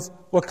highest hills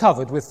were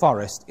covered with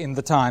forest in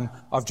the time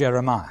of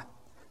Jeremiah.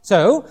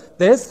 So,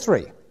 there's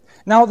three.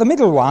 Now, the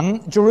middle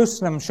one,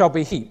 Jerusalem shall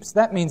be heaps.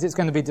 That means it's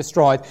going to be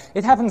destroyed.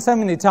 It happens so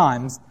many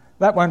times,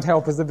 that won't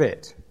help us a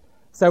bit.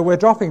 So we're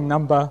dropping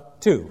number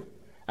 2.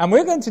 And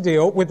we're going to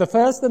deal with the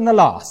first and the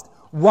last.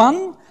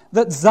 One,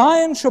 that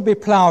Zion shall be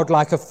ploughed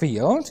like a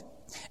field.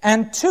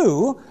 And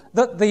two,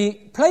 that the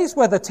place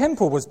where the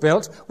temple was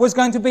built was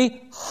going to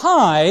be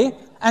high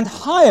and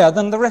higher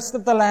than the rest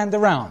of the land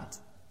around.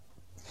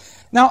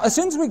 Now, as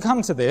soon as we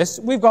come to this,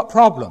 we've got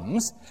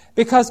problems,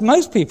 because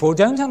most people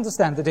don't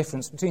understand the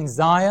difference between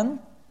Zion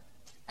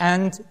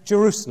and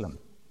Jerusalem.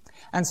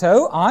 And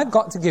so I've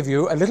got to give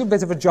you a little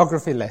bit of a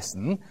geography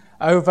lesson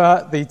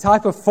over the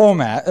type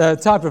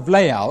of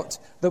layout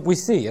that we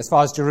see as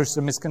far as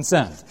Jerusalem is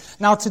concerned.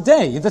 Now,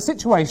 today, the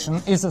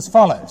situation is as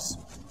follows.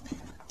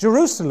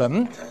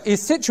 Jerusalem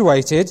is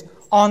situated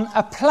on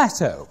a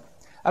plateau.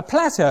 A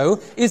plateau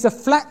is a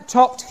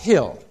flat-topped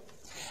hill.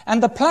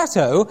 And the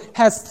plateau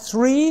has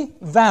 3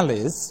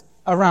 valleys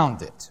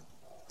around it.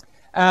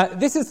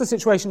 This is the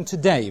situation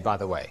today, by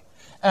the way.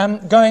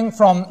 Going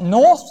from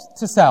north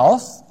to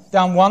south,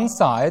 down one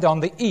side,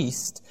 on the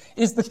east,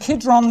 is the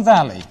Kidron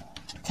Valley.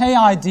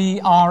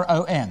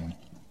 Kidron,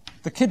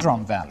 the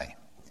Kidron Valley.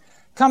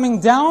 Coming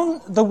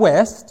down the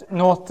west,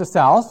 north to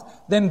south,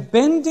 then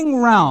bending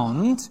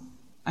round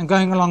and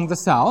going along the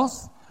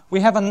south, we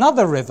have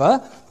another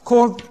river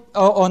called,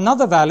 or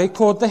another valley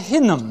called the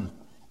Hinnom,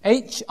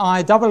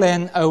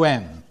 Hinnom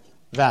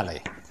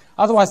Valley,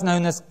 otherwise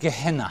known as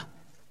Gehenna.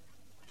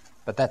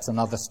 But that's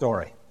another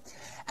story.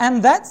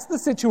 And that's the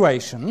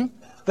situation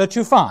that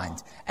you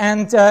find.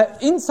 And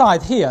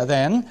inside here,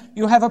 then,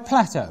 you have a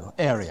plateau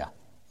area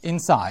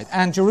inside,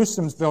 and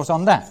Jerusalem's built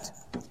on that.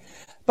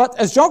 But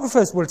as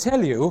geographers will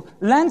tell you,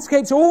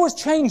 landscapes are always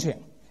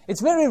changing. It's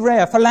very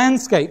rare for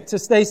landscape to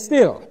stay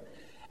still.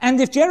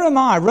 And if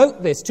Jeremiah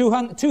wrote this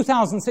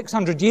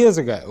 2,600 years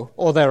ago,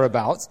 or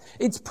thereabouts,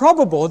 it's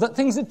probable that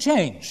things had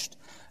changed.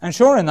 And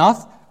sure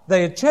enough,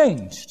 they had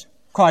changed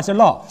quite a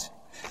lot.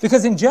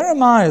 Because in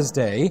Jeremiah's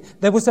day,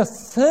 there was a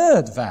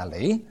third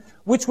valley,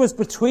 which was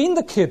between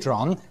the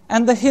Kidron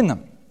and the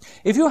Hinnom.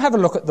 If you have a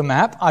look at the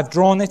map, I've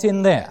drawn it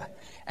in there.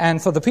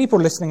 And for the people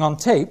listening on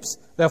tapes,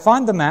 they'll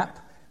find the map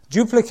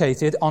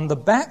duplicated on the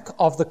back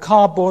of the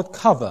cardboard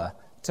cover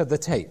to the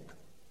tape.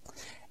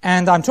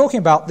 And I'm talking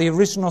about the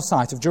original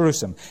site of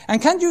Jerusalem.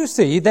 And can you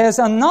see there's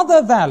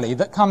another valley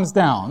that comes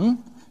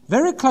down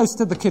very close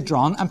to the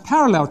Kidron and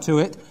parallel to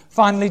it,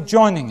 finally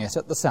joining it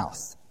at the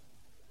south.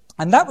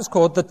 And that was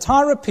called the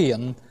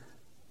Tyropoeon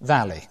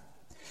Valley.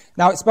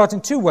 Now, it's spelled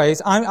in two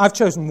ways. I've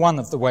chosen one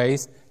of the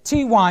ways,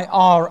 Tyropoean,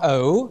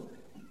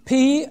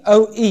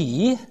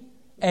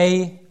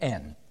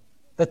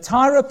 the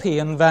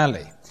Tyropoeon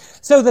Valley.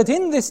 So that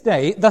in this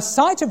day, the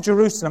site of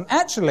Jerusalem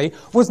actually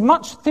was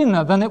much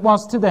thinner than it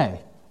was today,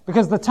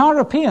 because the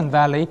Tyropoeon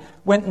Valley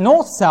went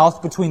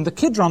north-south between the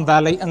Kidron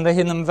Valley and the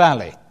Hinnom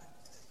Valley.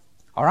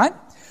 All right?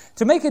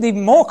 To make it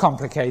even more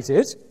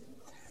complicated,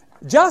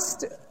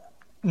 just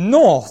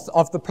north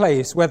of the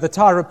place where the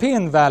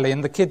Tyropoeon Valley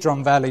and the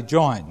Kidron Valley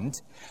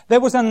joined, there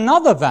was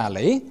another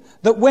valley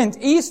that went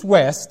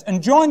east-west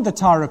and joined the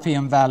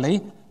Tyropoeon Valley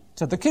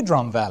to the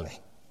Kidron Valley.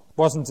 It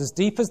wasn't as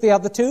deep as the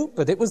other two,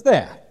 but it was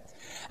there.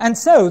 And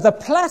so the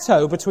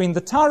plateau between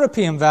the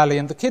Tyropoeon Valley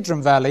and the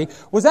Kidron Valley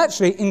was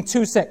actually in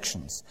two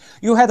sections.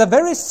 You had a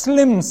very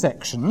slim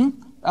section,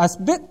 a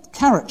bit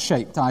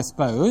carrot-shaped, I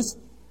suppose.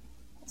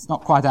 It's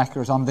not quite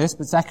accurate on this,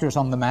 but it's accurate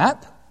on the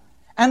map.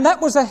 And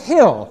that was a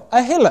hill,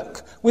 a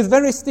hillock, with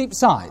very steep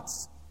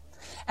sides.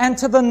 And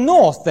to the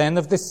north, then,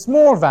 of this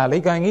small valley,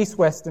 going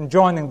east-west and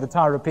joining the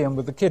Tyropoeon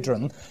with the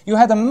Kidron, you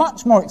had a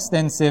much more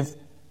extensive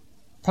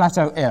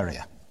plateau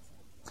area.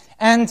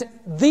 And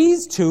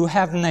these two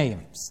have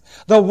names.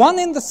 The one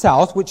in the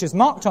south, which is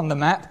marked on the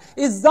map,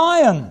 is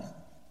Zion.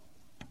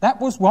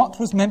 That was what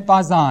was meant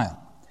by Zion.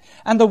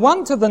 And the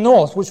one to the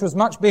north, which was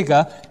much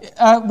bigger,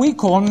 we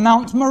call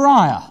Mount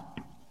Moriah.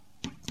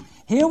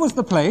 Here was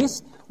the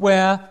place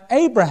where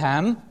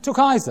Abraham took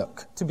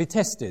Isaac to be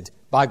tested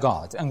by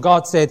God. And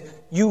God said,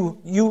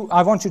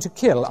 I want you to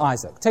kill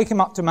Isaac. Take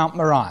him up to Mount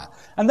Moriah.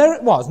 And there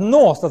it was,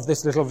 north of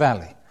this little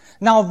valley.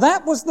 Now,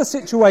 that was the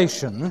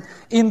situation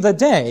in the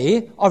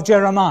day of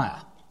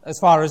Jeremiah, as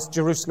far as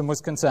Jerusalem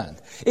was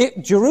concerned.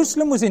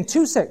 Jerusalem was in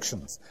two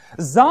sections.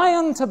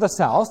 Zion to the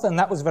south, and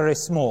that was very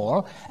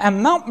small,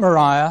 and Mount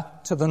Moriah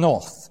to the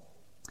north.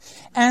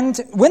 And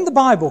when the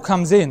Bible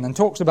comes in and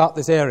talks about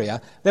this area,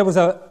 there was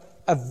a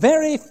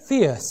very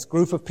fierce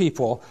group of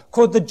people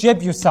called the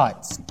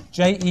Jebusites,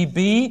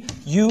 Jebusites,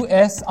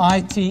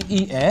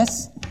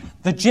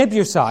 the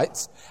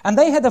Jebusites, and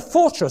they had a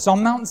fortress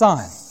on Mount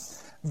Zion.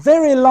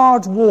 Very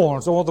large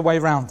walls all the way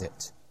around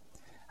it.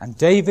 And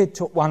David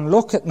took one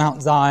look at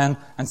Mount Zion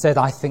and said,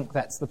 I think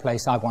that's the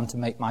place I want to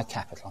make my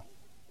capital.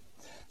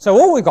 So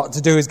all we've got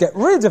to do is get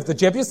rid of the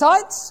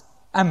Jebusites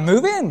and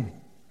move in.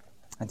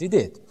 And he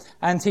did.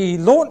 And he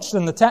launched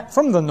an attack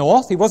from the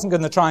north. He wasn't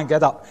going to try and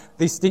get up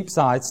these steep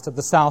sides to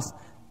the south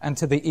and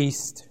to the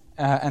east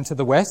and to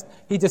the west.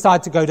 He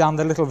decided to go down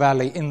the little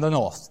valley in the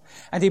north.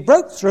 And he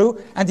broke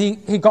through and he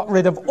got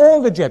rid of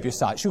all the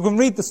Jebusites. You can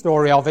read the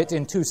story of it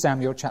in 2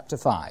 Samuel chapter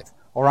 5.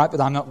 All right,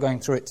 but I'm not going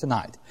through it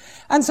tonight.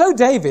 And so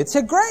David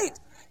said, great,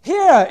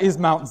 here is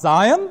Mount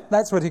Zion.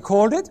 That's what he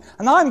called it.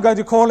 And I'm going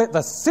to call it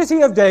the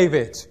City of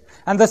David.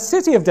 And the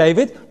City of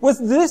David was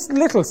this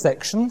little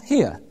section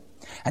here.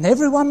 And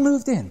everyone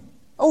moved in.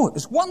 Oh, it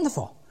was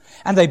wonderful.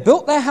 And they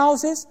built their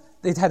houses.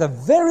 They'd had a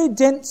very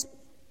dense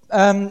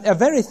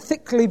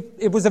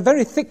it was a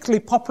very thickly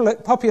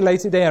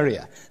populated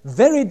area.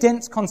 Very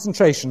dense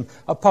concentration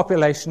of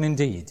population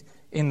indeed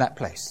in that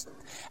place.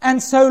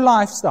 And so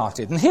life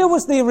started. And here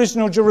was the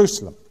original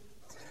Jerusalem.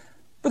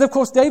 But of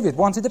course David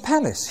wanted a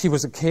palace. He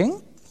was a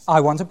king.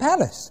 I want a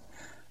palace.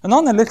 And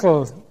on a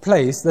little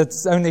place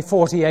that's only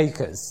 40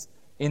 acres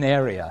in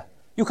area,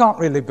 you can't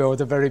really build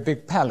a very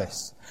big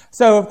palace.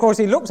 So of course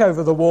he looked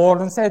over the wall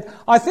and said,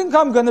 I think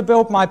I'm going to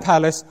build my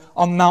palace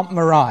on Mount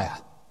Moriah,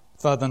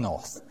 further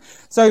north.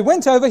 So he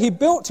went over, he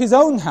built his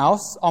own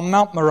house on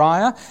Mount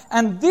Moriah,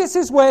 and this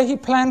is where he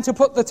planned to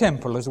put the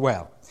temple as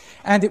well.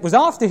 And it was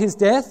after his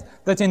death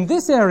that in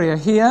this area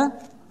here,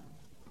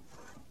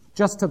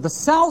 just to the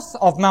south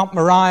of Mount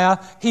Moriah,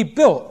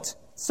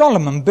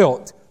 Solomon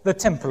built the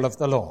temple of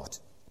the Lord.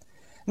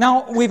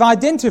 Now, we've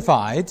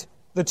identified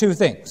the two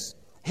things.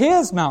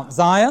 Here's Mount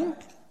Zion,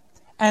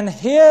 and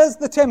here's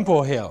the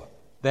Temple Hill.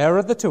 There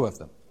are the two of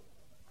them.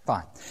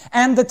 Fine.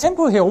 And the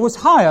Temple Hill was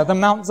higher than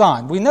Mount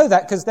Zion. We know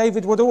that because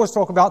David would always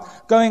talk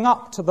about going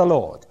up to the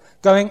Lord.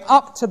 going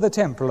up to the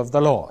temple of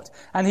the Lord.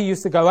 And he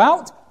used to go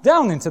out,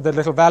 down into the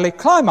little valley,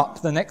 climb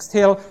up the next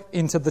hill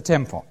into the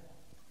temple.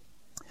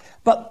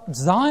 But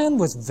Zion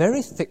was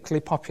very thickly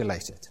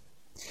populated.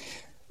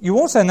 You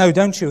also know,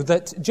 don't you,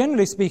 that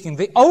generally speaking,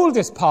 the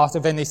oldest part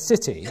of any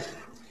city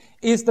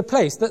is the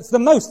place that's the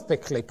most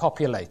thickly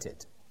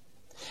populated.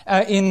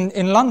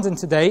 In London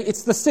today,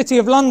 it's the City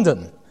of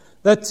London.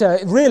 That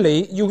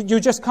really, you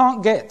just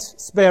can't get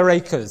spare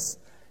acres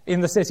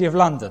in the City of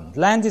London.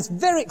 Land is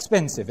very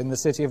expensive in the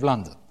City of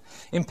London.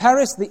 In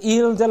Paris, the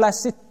Ile de la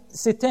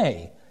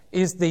Cité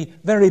is the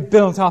very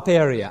built-up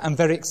area and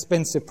very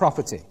expensive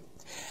property.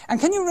 And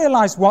can you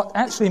realize what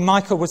actually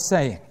Micah was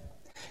saying?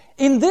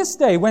 In this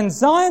day, when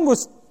Zion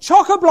was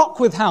chock-a-block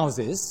with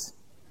houses,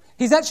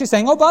 he's actually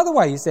saying, oh, by the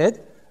way, he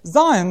said,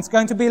 Zion's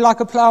going to be like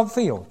a ploughed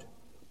field.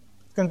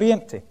 It's going to be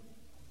empty.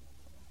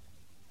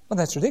 Well,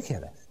 that's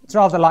ridiculous. It's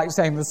rather like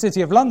saying the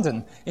City of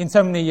London in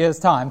so many years'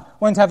 time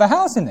won't have a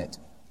house in it.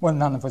 Well,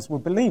 none of us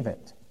would believe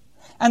it.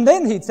 And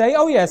then he'd say,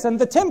 oh yes, and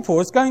the temple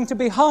is going to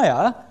be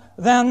higher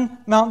than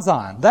Mount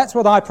Zion. That's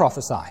what I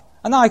prophesy.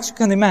 And I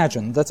can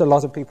imagine that a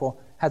lot of people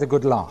had a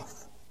good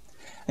laugh.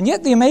 And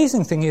yet the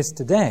amazing thing is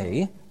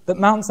today that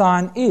Mount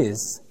Zion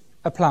is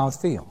a ploughed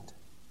field.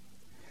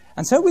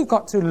 And so we've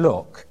got to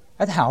look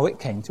at how it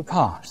came to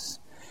pass.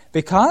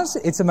 Because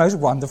it's a most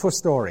wonderful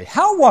story.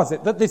 How was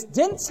it that this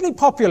densely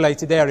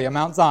populated area,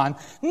 Mount Zion,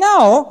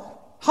 now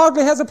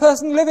hardly has a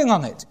person living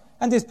on it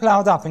and is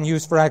ploughed up and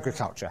used for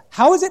agriculture?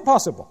 How is it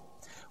possible?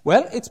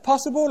 Well, it's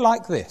possible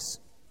like this.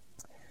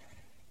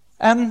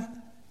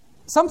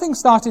 Something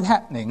started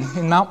happening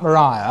in Mount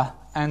Moriah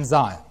and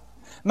Zion.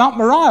 Mount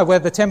Moriah, where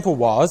the temple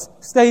was,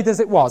 stayed as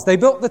it was. They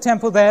built the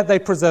temple there, they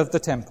preserved the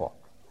temple.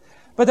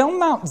 But on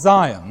Mount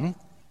Zion,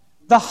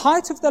 the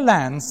height of the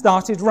land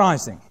started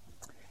rising.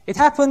 It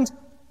happened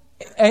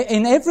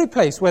in every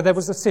place where there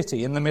was a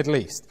city in the Middle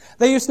East.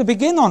 They used to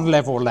begin on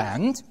level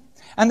land,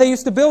 and they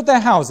used to build their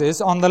houses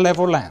on the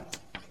level land.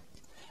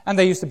 And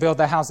they used to build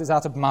their houses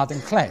out of mud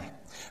and clay.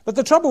 But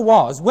the trouble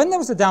was, when there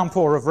was a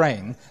downpour of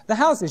rain, the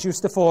houses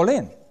used to fall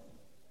in.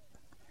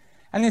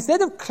 And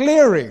instead of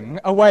clearing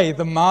away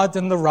the mud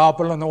and the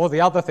rubble and all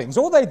the other things,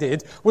 all they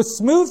did was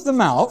smooth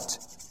them out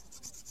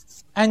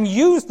and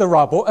use the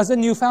rubble as a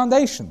new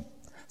foundation.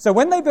 So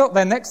when they built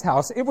their next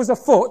house, it was a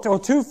foot or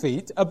 2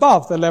 feet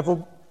above the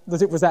level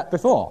that it was at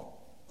before.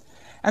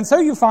 And so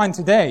you find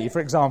today, for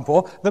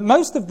example, that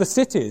most of the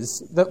cities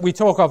that we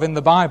talk of in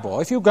the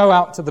Bible, if you go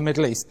out to the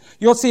Middle East,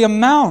 you'll see a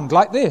mound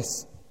like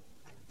this,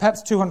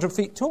 perhaps 200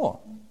 feet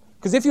tall.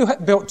 Because if you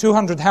built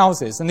 200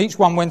 houses and each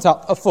one went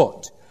up a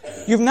foot,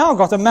 you've now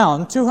got a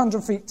mound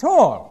 200 feet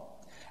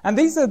tall. And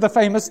these are the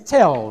famous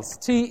tells,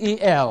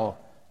 T-E-L,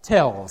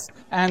 tells.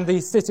 And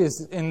these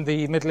cities in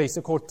the Middle East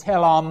are called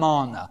Tel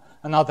Armana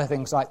and other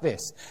things like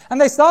this. And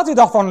they started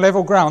off on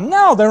level ground.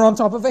 Now they're on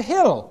top of a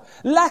hill.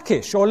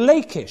 Lachish or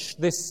Lachish,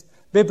 this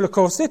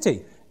biblical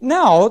city.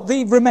 Now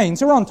the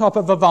remains are on top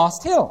of a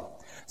vast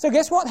hill. So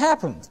guess what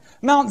happened?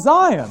 Mount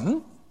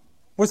Zion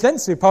was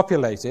densely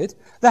populated.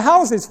 The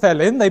houses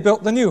fell in, they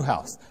built the new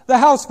house. The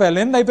house fell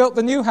in, they built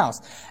the new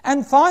house.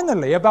 And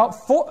finally,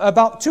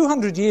 about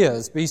 200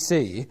 years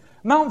BC,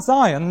 Mount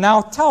Zion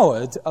now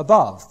towered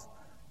above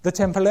the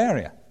temple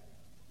area.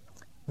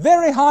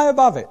 Very high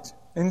above it,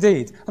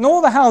 indeed. And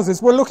all the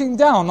houses were looking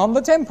down on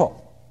the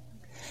temple.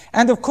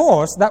 And of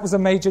course, that was a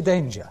major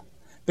danger,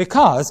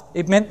 because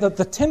it meant that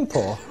the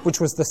temple, which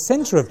was the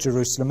center of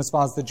Jerusalem as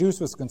far as the Jews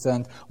was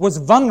concerned, was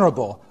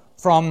vulnerable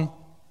from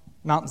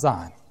Mount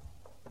Zion.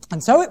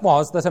 And so it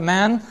was that a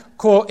man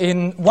called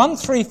in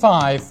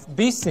 135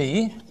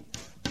 BC,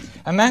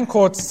 a man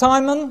called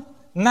Simon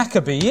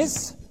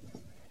Maccabees,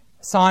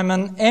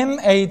 Simon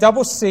Maccabees,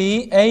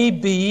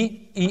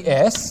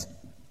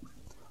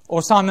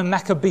 or Simon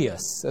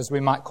Maccabeus, as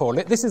we might call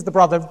it. This is the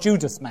brother of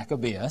Judas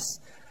Maccabeus.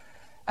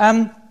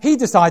 He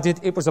decided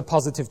it was a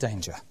positive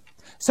danger.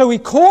 So he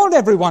called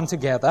everyone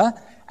together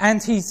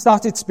and he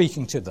started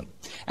speaking to them.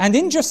 And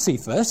in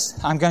Josephus,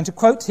 I'm going to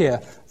quote here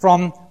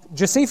from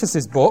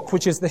Josephus's book,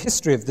 which is the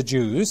history of the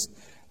Jews,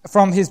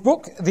 from his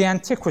book, The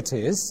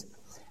Antiquities,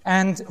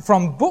 and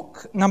from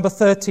book number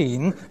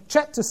 13,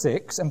 chapter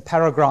 6, and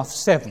paragraph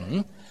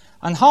 7,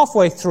 and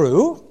halfway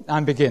through,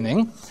 I'm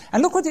beginning,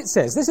 and look what it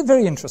says. This is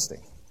very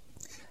interesting.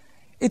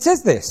 It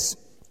says this,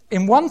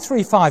 in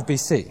 135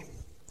 BC,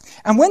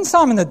 and when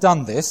Simon had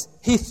done this,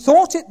 he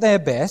thought it their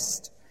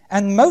best,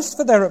 and most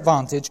for their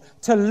advantage,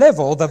 to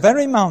level the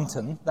very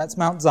mountain, that's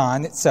Mount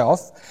Zion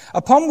itself,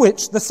 upon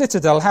which the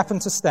citadel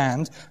happened to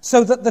stand,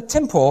 so that the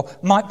temple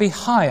might be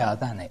higher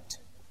than it.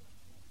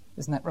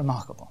 Isn't that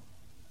remarkable?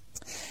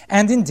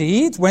 And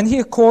indeed, when he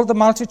had called the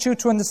multitude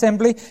to an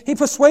assembly, he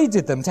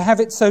persuaded them to have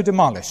it so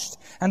demolished,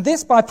 and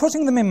this by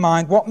putting them in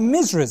mind what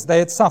miseries they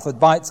had suffered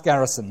by its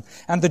garrison,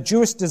 and the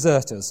Jewish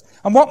deserters,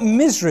 and what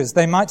miseries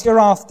they might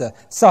hereafter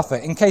suffer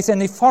in case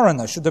any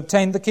foreigner should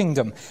obtain the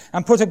kingdom,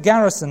 and put a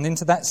garrison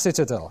into that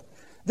citadel.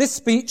 This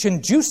speech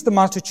induced the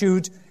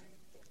multitude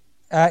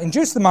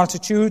induced the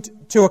multitude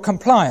to a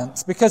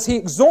compliance, because he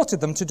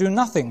exhorted them to do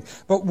nothing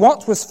but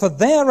what was for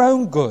their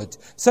own good.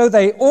 So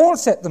they all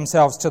set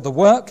themselves to the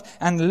work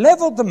and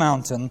levelled the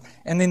mountain,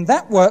 and in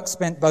that work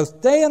spent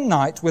both day and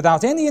night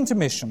without any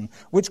intermission,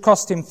 which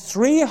cost him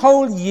 3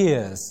 whole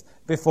years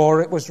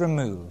before it was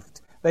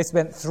removed. They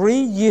spent 3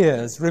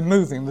 years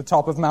removing the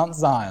top of Mount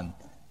Zion.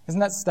 Isn't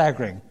that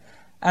staggering?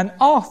 And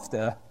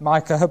after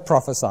Micah had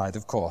prophesied,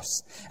 of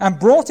course, and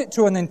brought it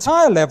to an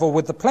entire level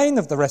with the plain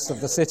of the rest of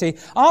the city,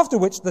 after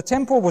which the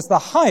temple was the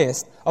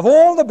highest of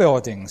all the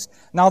buildings.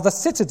 Now the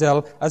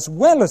citadel, as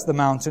well as the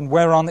mountain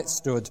whereon it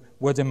stood,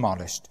 were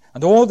demolished.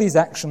 And all these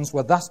actions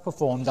were thus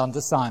performed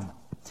under Simon.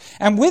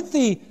 And with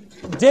the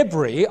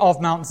debris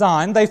of Mount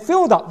Zion, they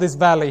filled up this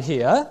valley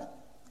here,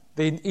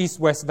 the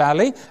east-west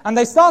valley, and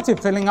they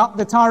started filling up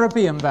the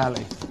Tyropoeon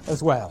valley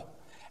as well.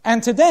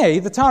 And today,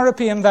 the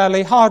Tyropoeon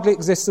Valley hardly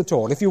exists at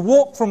all. If you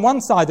walk from one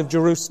side of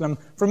Jerusalem,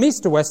 from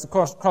east to west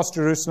across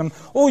Jerusalem,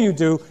 all you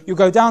do, you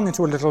go down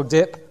into a little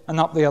dip and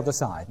up the other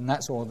side, and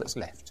that's all that's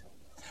left.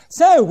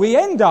 So we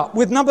end up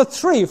with number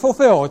 3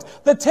 fulfilled.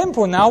 The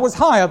temple now was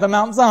higher than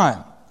Mount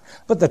Zion.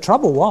 But the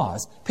trouble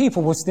was,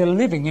 people were still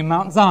living in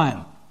Mount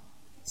Zion.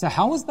 So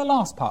how was the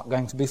last part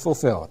going to be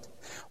fulfilled?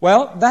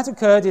 Well, that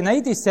occurred in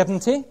AD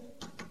 70,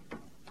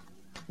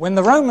 when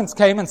the Romans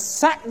came and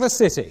sacked the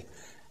city.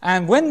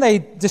 And when they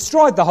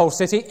destroyed the whole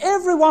city,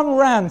 everyone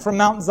ran from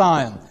Mount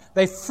Zion.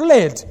 They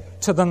fled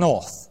to the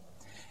north.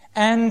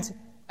 And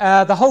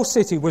the whole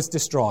city was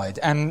destroyed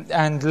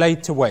and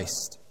laid to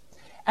waste.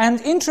 And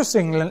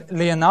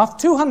interestingly enough,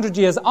 200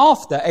 years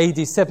after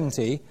AD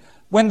 70,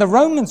 when the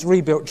Romans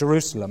rebuilt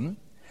Jerusalem,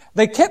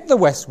 they kept the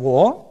west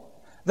wall,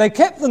 they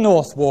kept the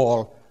north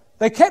wall,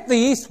 they kept the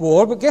east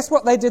wall, but guess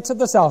what they did to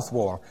the south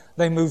wall?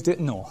 They moved it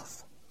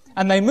north.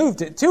 And they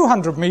moved it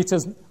 200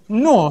 meters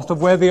north of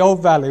where the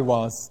old valley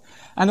was.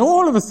 And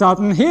all of a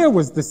sudden, here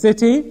was the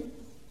city,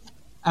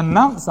 and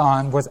Mount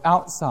Zion was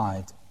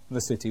outside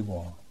the city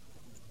wall.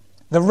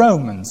 The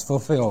Romans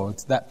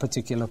fulfilled that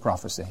particular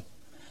prophecy.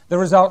 The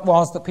result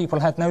was that people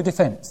had no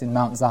defense in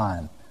Mount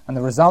Zion, and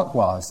the result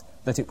was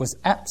that it was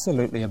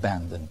absolutely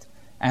abandoned.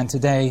 And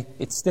today,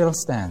 it still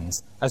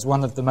stands as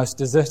one of the most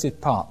deserted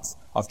parts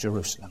of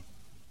Jerusalem.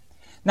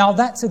 Now,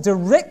 that's a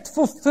direct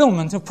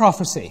fulfillment of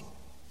prophecy.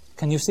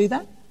 Can you see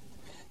that?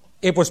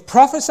 It was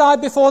prophesied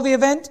before the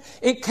event.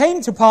 It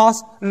came to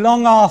pass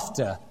long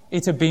after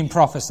it had been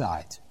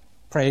prophesied.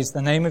 Praise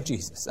the name of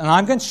Jesus. And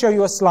I'm going to show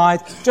you a slide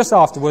just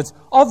afterwards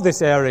of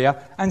this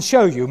area and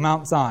show you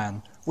Mount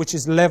Zion, which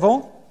is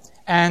level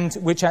and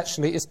which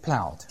actually is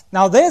ploughed.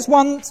 Now, there's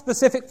one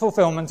specific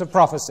fulfillment of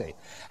prophecy.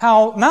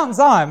 How Mount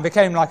Zion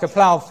became like a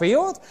ploughed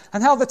field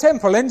and how the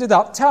temple ended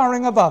up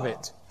towering above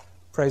it.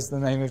 Praise the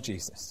name of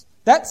Jesus.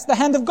 That's the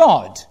hand of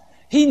God.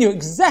 He knew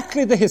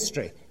exactly the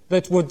history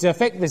that would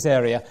affect this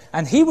area,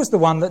 and he was the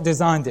one that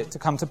designed it to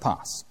come to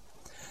pass.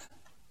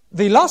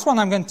 The last one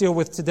I'm going to deal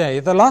with today,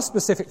 the last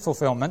specific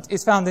fulfillment,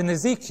 is found in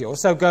Ezekiel.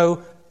 So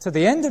go to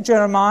the end of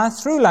Jeremiah,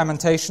 through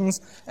Lamentations,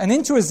 and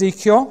into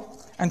Ezekiel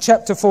and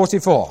chapter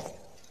 44.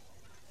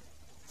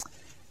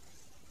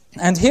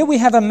 And here we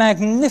have a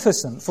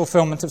magnificent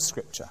fulfillment of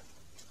Scripture.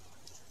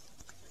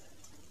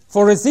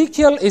 For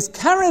Ezekiel is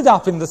carried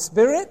up in the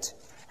Spirit,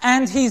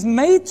 and he's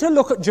made to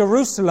look at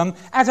Jerusalem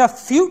at a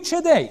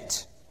future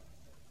date.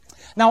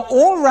 Now,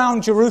 all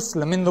around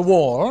Jerusalem in the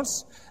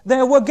walls,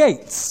 there were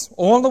gates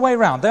all the way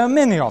around. There are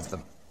many of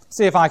them.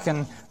 See if I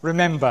can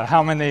remember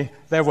how many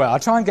there were. I'll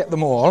try and get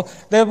them all.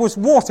 There was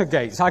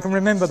Watergate. I can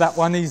remember that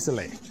one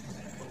easily.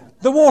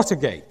 The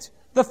Watergate,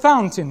 the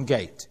Fountain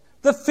Gate,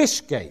 the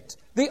Fish Gate,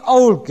 the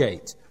Old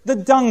Gate, the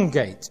Dung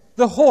Gate,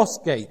 the Horse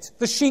Gate,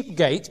 the Sheep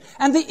Gate,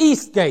 and the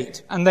East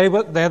Gate. And they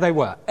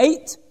were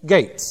 8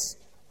 gates.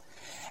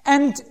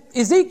 And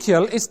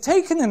Ezekiel is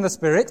taken in the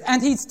Spirit,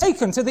 and he's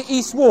taken to the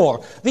east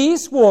wall. The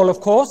east wall,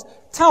 of course,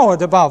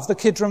 towered above the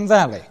Kidron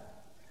Valley.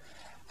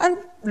 And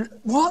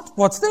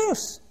what's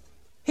this?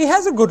 He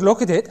has a good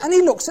look at it, and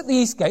he looks at the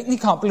east gate, and he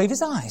can't believe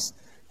his eyes.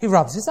 He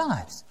rubs his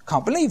eyes.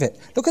 Can't believe it.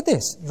 Look at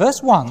this,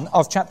 verse 1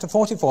 of chapter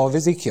 44 of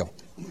Ezekiel.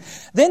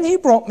 Then he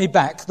brought me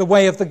back the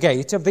way of the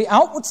gate of the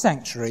outward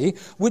sanctuary,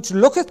 which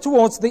looketh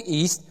towards the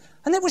east,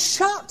 and it was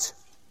shut.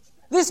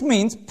 This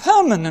means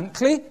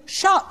permanently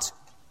shut.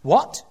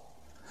 What?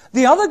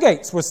 The other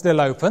gates were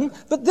still open,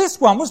 but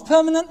this one was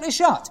permanently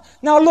shut.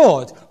 Now,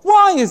 Lord,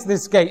 why is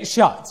this gate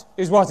shut,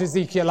 is what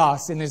Ezekiel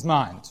asks in his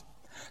mind.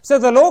 So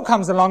the Lord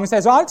comes along and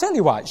says, well, I'll tell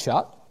you why it's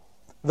shut.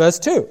 Verse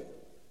 2.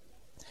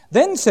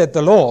 Then said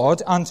the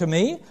Lord unto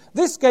me,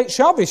 this gate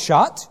shall be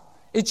shut,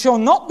 it shall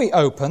not be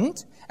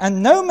opened,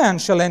 and no man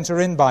shall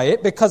enter in by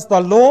it, because the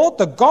Lord,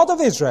 the God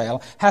of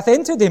Israel, hath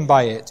entered in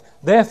by it.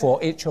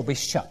 Therefore it shall be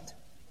shut.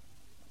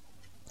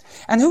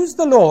 And who's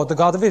the Lord, the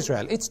God of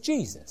Israel? It's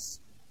Jesus.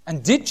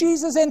 And did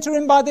Jesus enter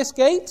in by this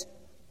gate?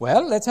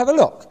 Well, let's have a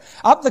look.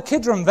 Up the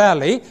Kidron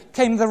Valley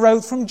came the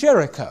road from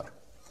Jericho,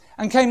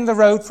 and came the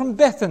road from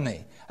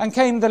Bethany, and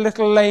came the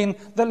little lane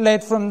that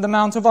led from the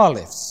Mount of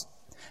Olives.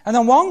 And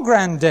on one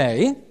grand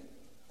day,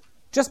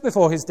 just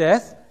before his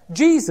death,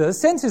 Jesus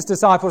sent his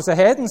disciples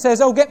ahead and says,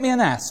 oh, get me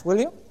an ass, will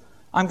you?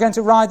 I'm going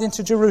to ride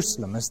into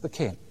Jerusalem as the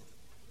king,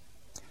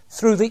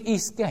 through the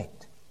east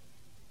gate.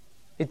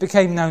 It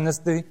became known as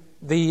the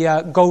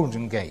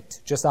Golden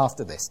Gate just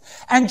after this.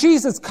 And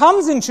Jesus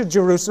comes into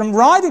Jerusalem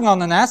riding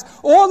on an ass.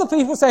 All the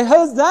people say,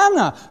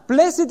 Hosanna!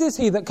 Blessed is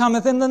he that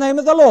cometh in the name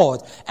of the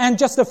Lord. And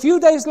just a few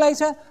days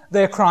later,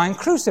 they're crying,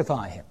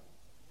 crucify him.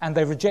 And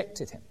they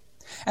rejected him.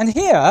 And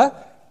here,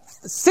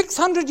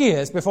 600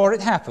 years before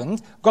it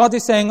happened, God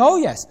is saying, oh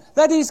yes,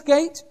 that east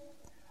gate,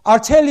 I'll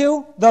tell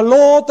you, the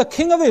Lord, the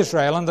King of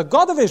Israel and the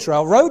God of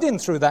Israel rode in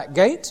through that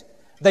gate.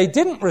 They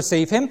didn't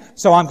receive him,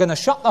 so I'm going to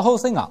shut the whole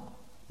thing up.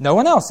 No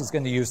one else is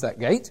going to use that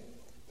gate.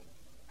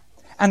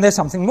 And there's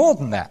something more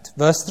than that.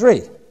 Verse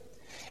 3.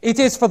 It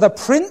is for the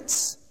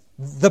prince,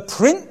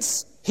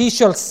 he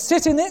shall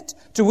sit in it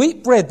to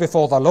eat bread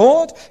before the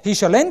Lord. He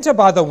shall enter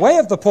by the way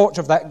of the porch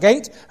of that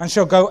gate and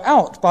shall go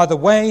out by the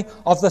way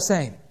of the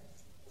same.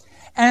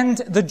 And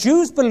the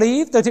Jews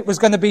believed that it was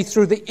going to be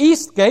through the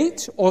east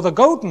gate or the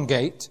Golden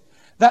Gate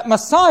that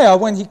Messiah,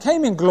 when he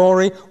came in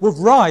glory, would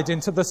ride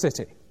into the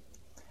city.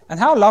 And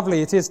how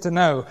lovely it is to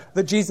know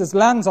that Jesus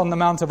lands on the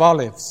Mount of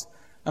Olives,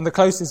 and the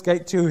closest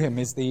gate to him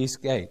is the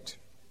East Gate.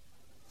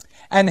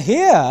 And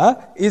here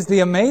is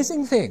the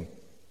amazing thing.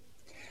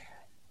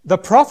 The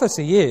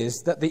prophecy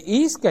is that the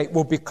East Gate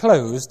will be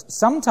closed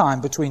sometime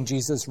between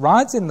Jesus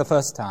rides in the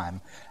first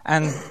time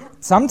and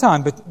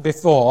sometime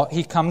before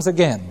he comes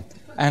again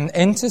and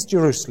enters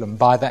Jerusalem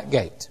by that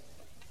gate.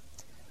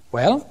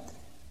 Well,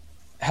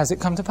 has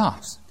it come to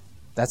pass?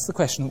 That's the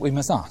question that we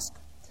must ask.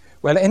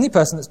 Well, any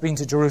person that's been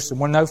to Jerusalem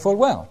will know full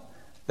well.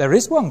 There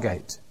is one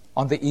gate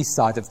on the east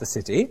side of the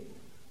city,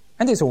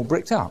 and it's all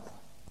bricked up.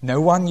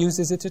 No one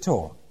uses it at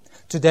all.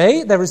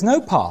 Today, there is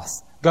no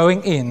path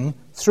going in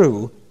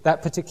through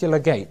that particular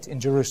gate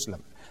in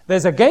Jerusalem.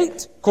 There's a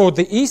gate called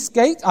the East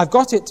Gate. I've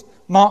got it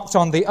marked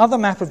on the other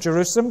map of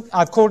Jerusalem.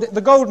 I've called it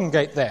the Golden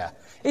Gate there.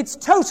 It's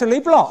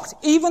totally blocked.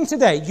 Even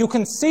today, you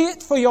can see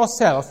it for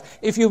yourself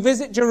if you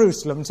visit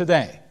Jerusalem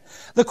today.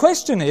 The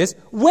question is,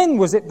 when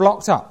was it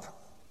blocked up?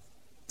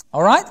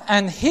 All right,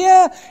 and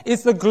here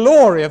is the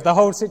glory of the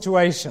whole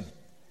situation.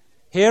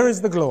 Here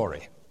is the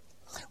glory.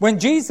 When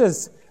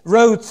Jesus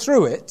rode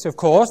through it, of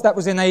course, that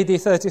was in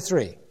AD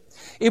 33.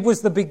 It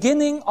was the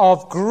beginning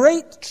of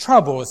great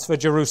troubles for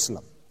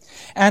Jerusalem.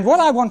 And what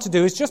I want to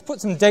do is just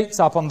put some dates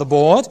up on the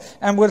board,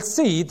 and we'll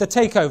see the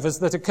takeovers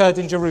that occurred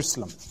in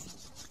Jerusalem.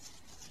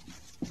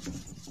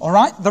 All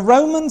right, the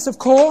Romans, of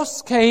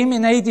course, came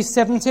in AD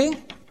 70.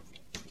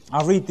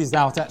 I'll read these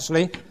out,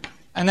 actually.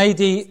 And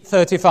AD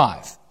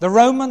 35. The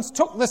Romans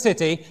took the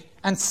city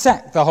and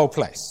sacked the whole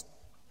place.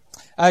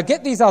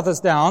 Get these others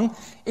down.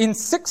 In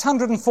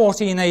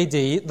 614 AD,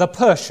 the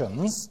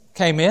Persians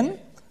came in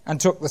and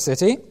took the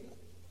city.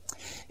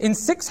 In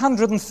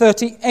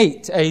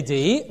 638 AD,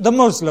 the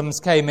Muslims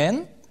came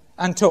in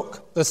and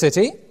took the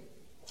city.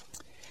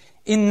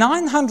 In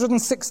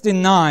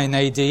 969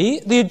 AD,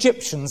 the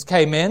Egyptians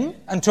came in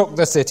and took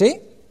the city.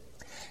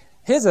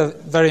 Here's a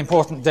very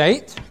important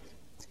date.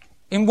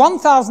 In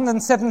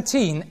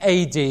 1017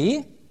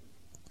 AD,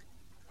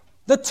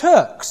 the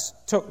Turks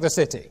took the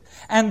city.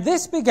 And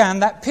this began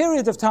that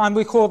period of time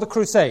we call the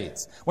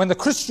Crusades. When the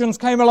Christians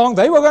came along,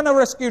 they were going to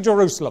rescue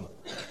Jerusalem.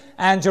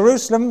 And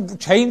Jerusalem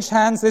changed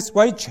hands this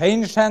way,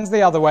 changed hands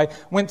the other way,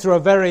 went through a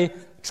very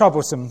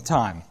troublesome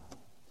time.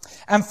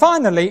 And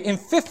finally, in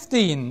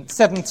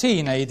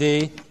 1517 AD,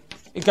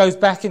 it goes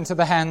back into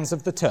the hands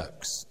of the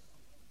Turks.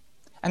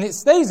 And it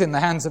stays in the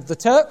hands of the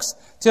Turks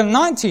till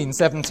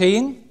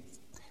 1917,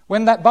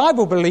 when that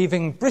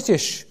Bible-believing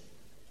British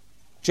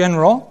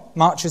general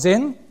marches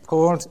in,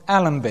 called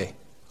Allenby.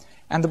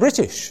 And the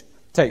British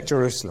take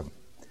Jerusalem.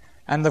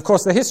 And of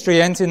course the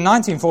history ends in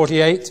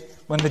 1948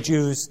 when the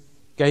Jews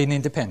gain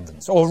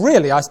independence. Or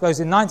really, I suppose,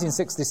 in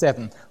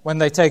 1967 when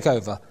they take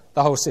over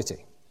the whole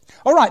city.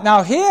 All right,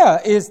 now here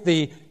is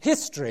the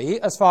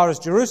history as far as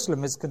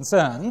Jerusalem is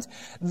concerned.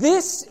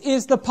 This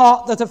is the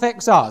part that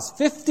affects us,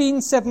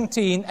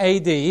 1517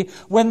 AD,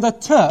 when the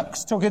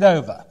Turks took it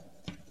over.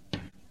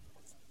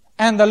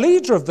 And the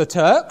leader of the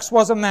Turks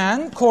was a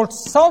man called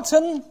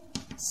Sultan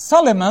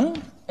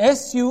Suleiman,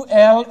 S-U-L-E-I-M-A-N,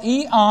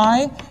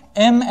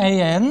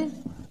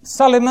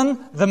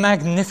 Suleiman the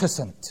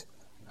Magnificent,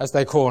 as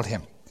they called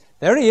him.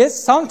 There he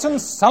is, Sultan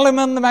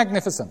Suleiman the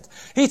Magnificent.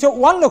 He took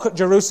one look at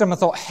Jerusalem and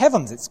thought,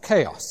 heavens, it's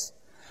chaos.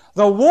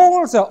 The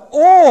walls are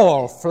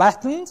all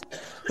flattened,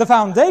 the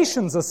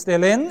foundations are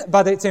still in,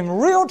 but it's in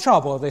real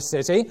trouble, this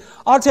city.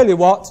 I'll tell you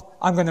what,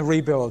 I'm going to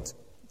rebuild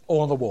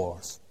all the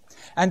walls.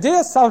 And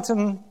dear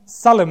Sultan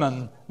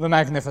Suleiman the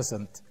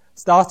Magnificent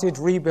started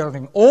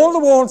rebuilding all the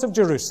walls of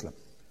Jerusalem.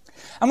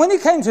 And when he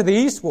came to the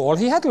east wall,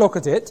 he had a look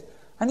at it,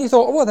 and he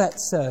thought, oh,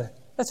 that's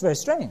very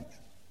strange.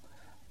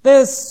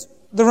 There's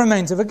the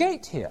remains of a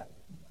gate here,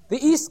 the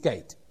east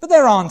gate, but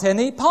there aren't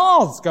any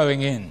paths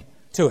going in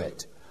to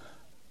it.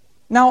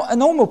 Now, a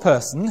normal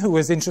person who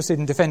was interested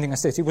in defending a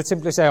city would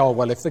simply say, oh,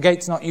 well, if the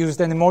gate's not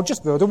used anymore,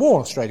 just build a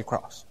wall straight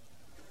across.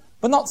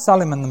 But not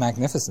Suleiman the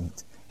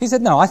Magnificent. He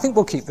said, no, I think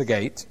we'll keep the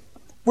gate.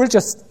 We'll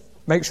just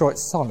make sure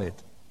it's solid.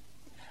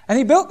 And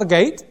he built the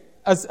gate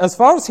as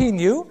far as he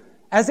knew,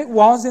 as it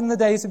was in the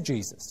days of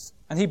Jesus.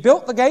 And he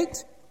built the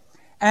gate,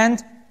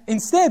 and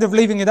instead of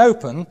leaving it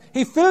open,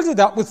 he filled it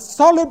up with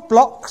solid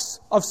blocks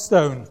of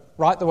stone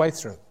right the way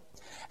through.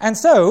 And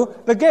so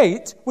the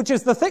gate, which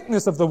is the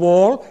thickness of the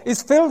wall,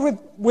 is filled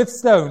with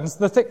stones,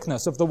 the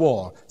thickness of the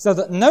wall, so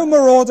that no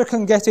marauder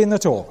can get in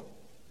at all.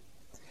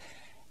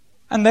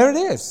 And there it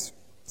is,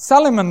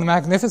 Solomon the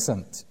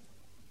Magnificent,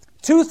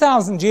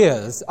 2,000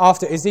 years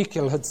after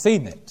Ezekiel had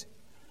seen it,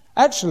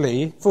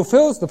 actually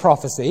fulfills the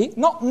prophecy,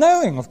 not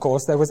knowing, of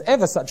course, there was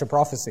ever such a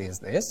prophecy as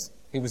this.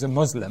 He was a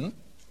Muslim.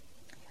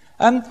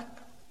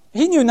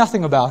 He knew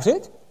nothing about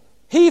it.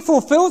 He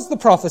fulfills the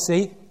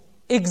prophecy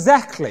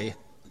exactly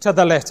to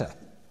the letter.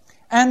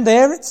 And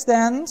there it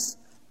stands,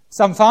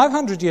 some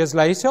 500 years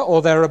later,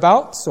 or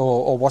thereabouts,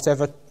 or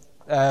whatever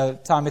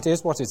time it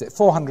is. What is it,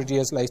 400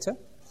 years later?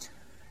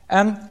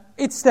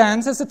 It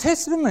stands as a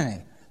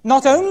testimony,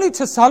 not only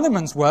to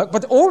Solomon's work,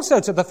 but also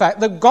to the fact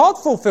that God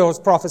fulfills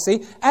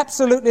prophecy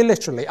absolutely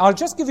literally. I'll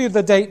just give you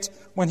the date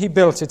when he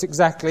built it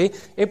exactly.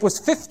 It was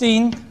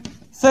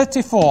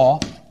 1534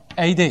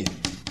 AD.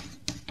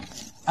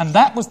 And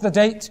that was the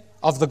date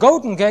of the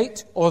Golden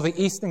Gate, or the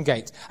Eastern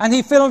Gate. And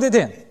he filled it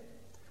in.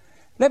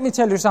 Let me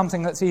tell you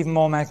something that's even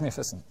more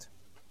magnificent.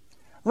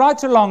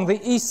 Right along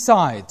the east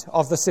side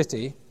of the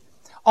city,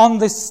 on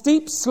this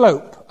steep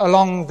slope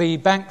along the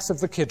banks of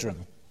the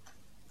Kidron,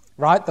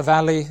 right, the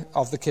valley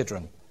of the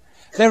Kidron,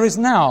 there is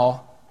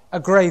now a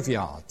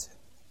graveyard.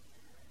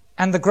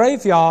 And the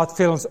graveyard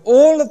fills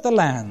all of the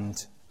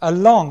land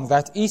along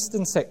that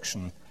eastern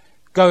section,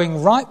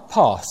 going right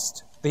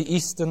past the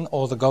Eastern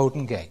or the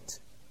Golden Gate.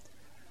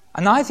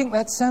 And I think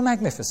that's so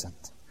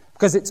magnificent,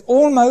 because it's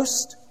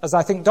almost, as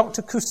I think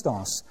Dr.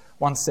 Custance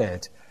once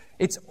said,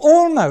 it's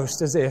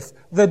almost as if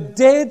the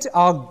dead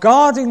are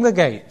guarding the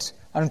gate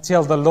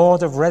until the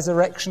Lord of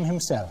resurrection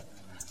himself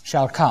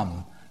shall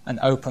come and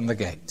open the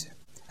gate.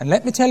 And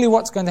let me tell you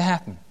what's going to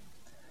happen.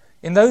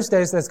 In those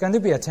days, there's going to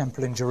be a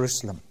temple in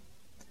Jerusalem.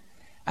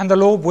 And the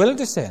Lord will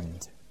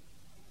descend,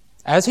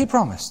 as he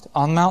promised,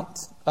 on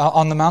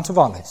the Mount of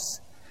Olives.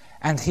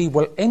 And he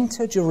will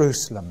enter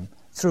Jerusalem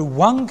through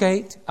one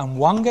gate and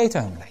one gate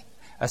only.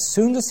 As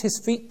soon as his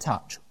feet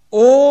touch,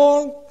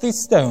 all the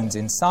stones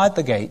inside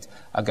the gate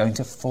are going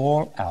to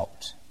fall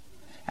out.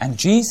 And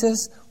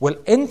Jesus will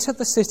enter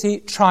the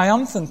city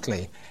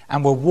triumphantly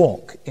and will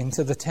walk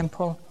into the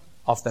temple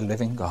of the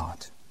living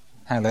God.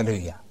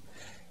 Hallelujah.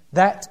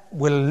 That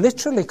will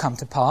literally come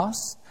to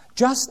pass,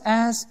 just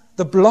as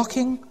the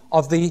blocking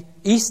of the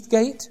East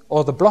Gate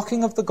or the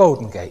blocking of the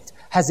Golden Gate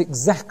has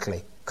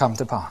exactly come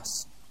to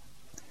pass.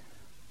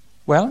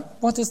 Well,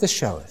 what does this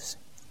show us?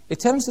 It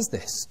tells us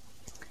this,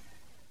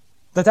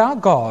 that our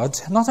God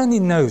not only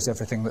knows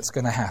everything that's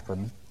going to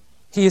happen,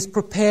 he is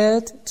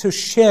prepared to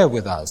share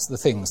with us the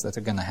things that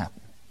are going to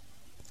happen.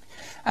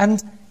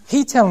 And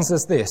he tells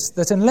us this,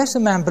 that unless a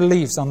man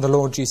believes on the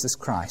Lord Jesus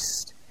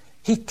Christ,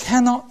 he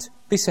cannot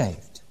be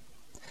saved.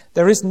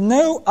 There is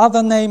no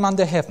other name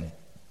under heaven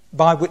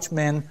by which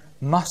men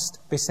must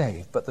be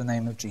saved but the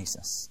name of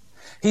Jesus.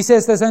 He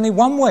says there's only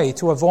one way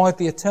to avoid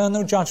the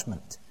eternal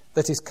judgment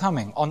that is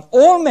coming on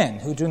all men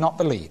who do not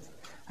believe,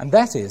 and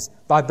that is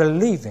by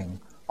believing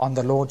on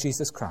the Lord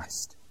Jesus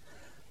Christ.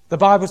 The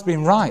Bible's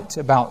been right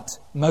about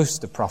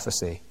most of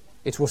prophecy.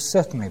 It will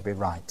certainly be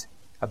right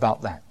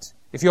about that.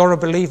 If you're a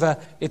believer,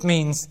 it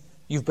means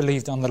you've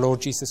believed on the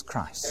Lord Jesus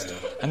Christ.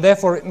 And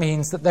therefore it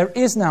means that there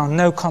is now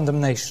no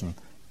condemnation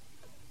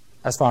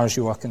as far as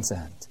you are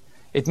concerned.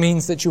 It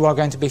means that you are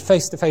going to be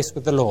face to face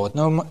with the Lord.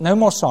 No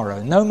more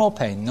sorrow, no more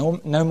pain,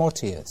 no more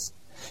tears.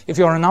 If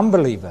you're an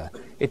unbeliever,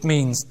 it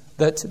means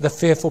that the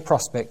fearful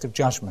prospect of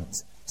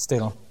judgment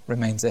still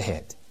remains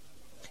ahead.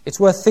 It's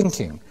worth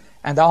thinking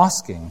and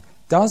asking,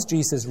 does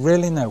Jesus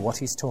really know what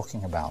he's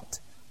talking about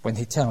when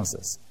he tells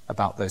us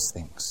about those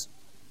things?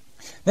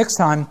 Next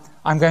time,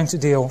 I'm going to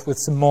deal with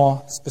some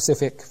more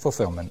specific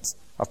fulfillments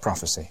of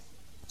prophecy.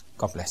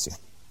 God bless you.